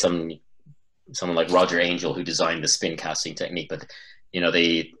need to get someone like Roger Angel who designed the spin casting technique, but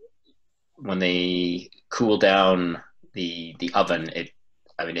when they cool down the oven,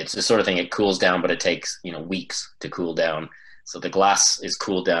 it's the sort of thing, it cools down, but it takes weeks to cool down. So the glass is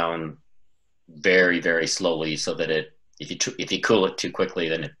cooled down very, very slowly, so that if you cool it too quickly,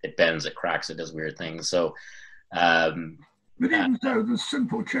 then it bends, it cracks, it does weird things. So but even so, the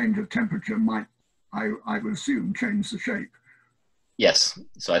simple change of temperature might, I would assume, change the shape. Yes.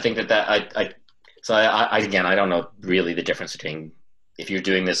 So I think I again, I don't know really the difference between if you're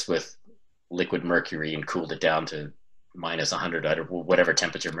doing this with liquid mercury and cooled it down to minus 100, whatever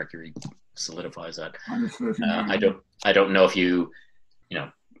temperature mercury solidifies at. I don't know if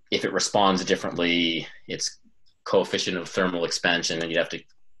if it responds differently, its coefficient of thermal expansion, and you'd have to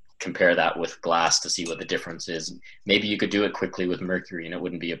compare that with glass to see what the difference is. Maybe you could do it quickly with mercury and it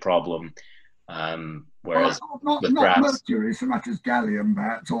wouldn't be a problem. Whereas not mercury so much as gallium,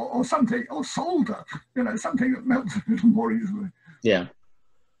 perhaps, or something, or solder, something that melts a little more easily. Yeah.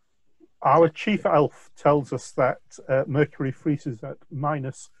 Our chief elf tells us that mercury freezes at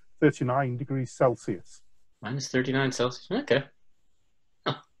minus 39 degrees Celsius. Minus 39 Celsius? Okay.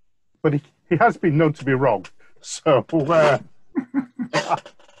 Huh. But he has been known to be wrong. So,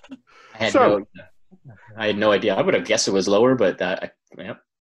 I had no idea. I would have guessed it was lower, but yeah.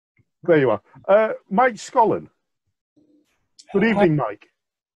 There you are. Mike Scollin. Good evening, Mike.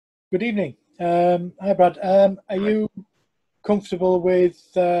 Good evening. Hi, Brad. Are you comfortable with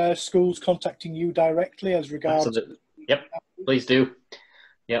schools contacting you directly as regards? Absolutely. Yep, please do.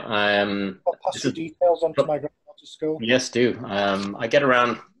 Yeah, I'll pass the details on to my granddaughter's school. Yes, do. I get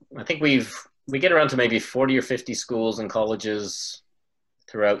around. I think we get around to maybe 40 or 50 schools and colleges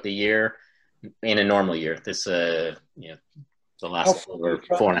throughout the year. In a normal year, this the last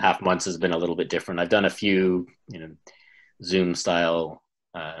 4.5 months has been a little bit different. I've done a few Zoom style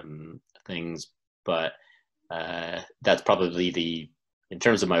things, but that's probably in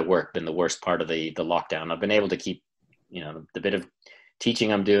terms of my work, been the worst part of the lockdown. I've been able to keep the bit of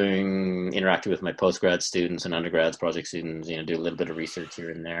teaching I'm doing, interacting with my postgrad students and undergrads, project students, do a little bit of research here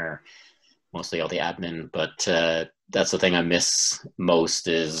and there, mostly all the admin. But that's the thing I miss most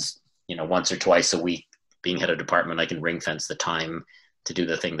is, once or twice a week being head of department, I can ring fence the time to do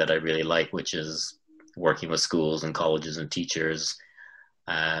the thing that I really like, which is working with schools and colleges and teachers,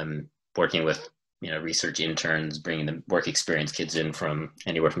 working with, research interns, bringing the work experience kids in from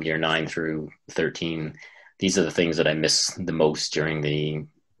anywhere from year 9 through 13. These are the things that I miss the most during the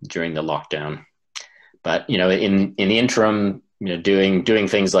lockdown. But, in the interim, doing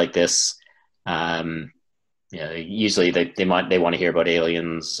things like this, Yeah, usually they want to hear about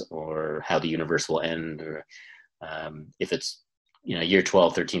aliens or how the universe will end, or if it's year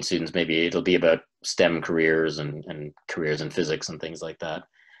 12, 13 students, maybe it'll be about STEM careers and careers in physics and things like that.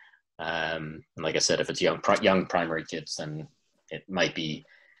 And like I said, if it's young primary kids, then it might be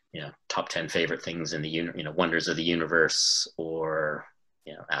top 10 favorite things in the wonders of the universe, or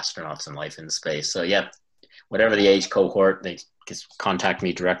astronauts and life in space. So yeah, whatever the age cohort, they just contact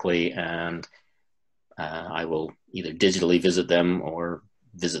me directly, and I will either digitally visit them or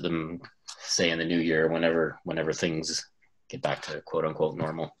visit them, say in the new year, whenever things get back to quote unquote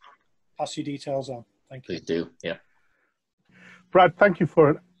normal. Pass your details on. Thank you. Please do. Yeah. Brad, thank you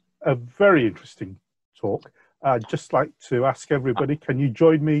for a very interesting talk. I'd just like to ask everybody, can you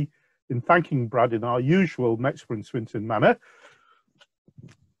join me in thanking Brad in our usual Mexper and Swinton manner?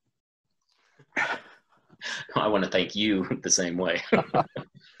 I want to thank you the same way.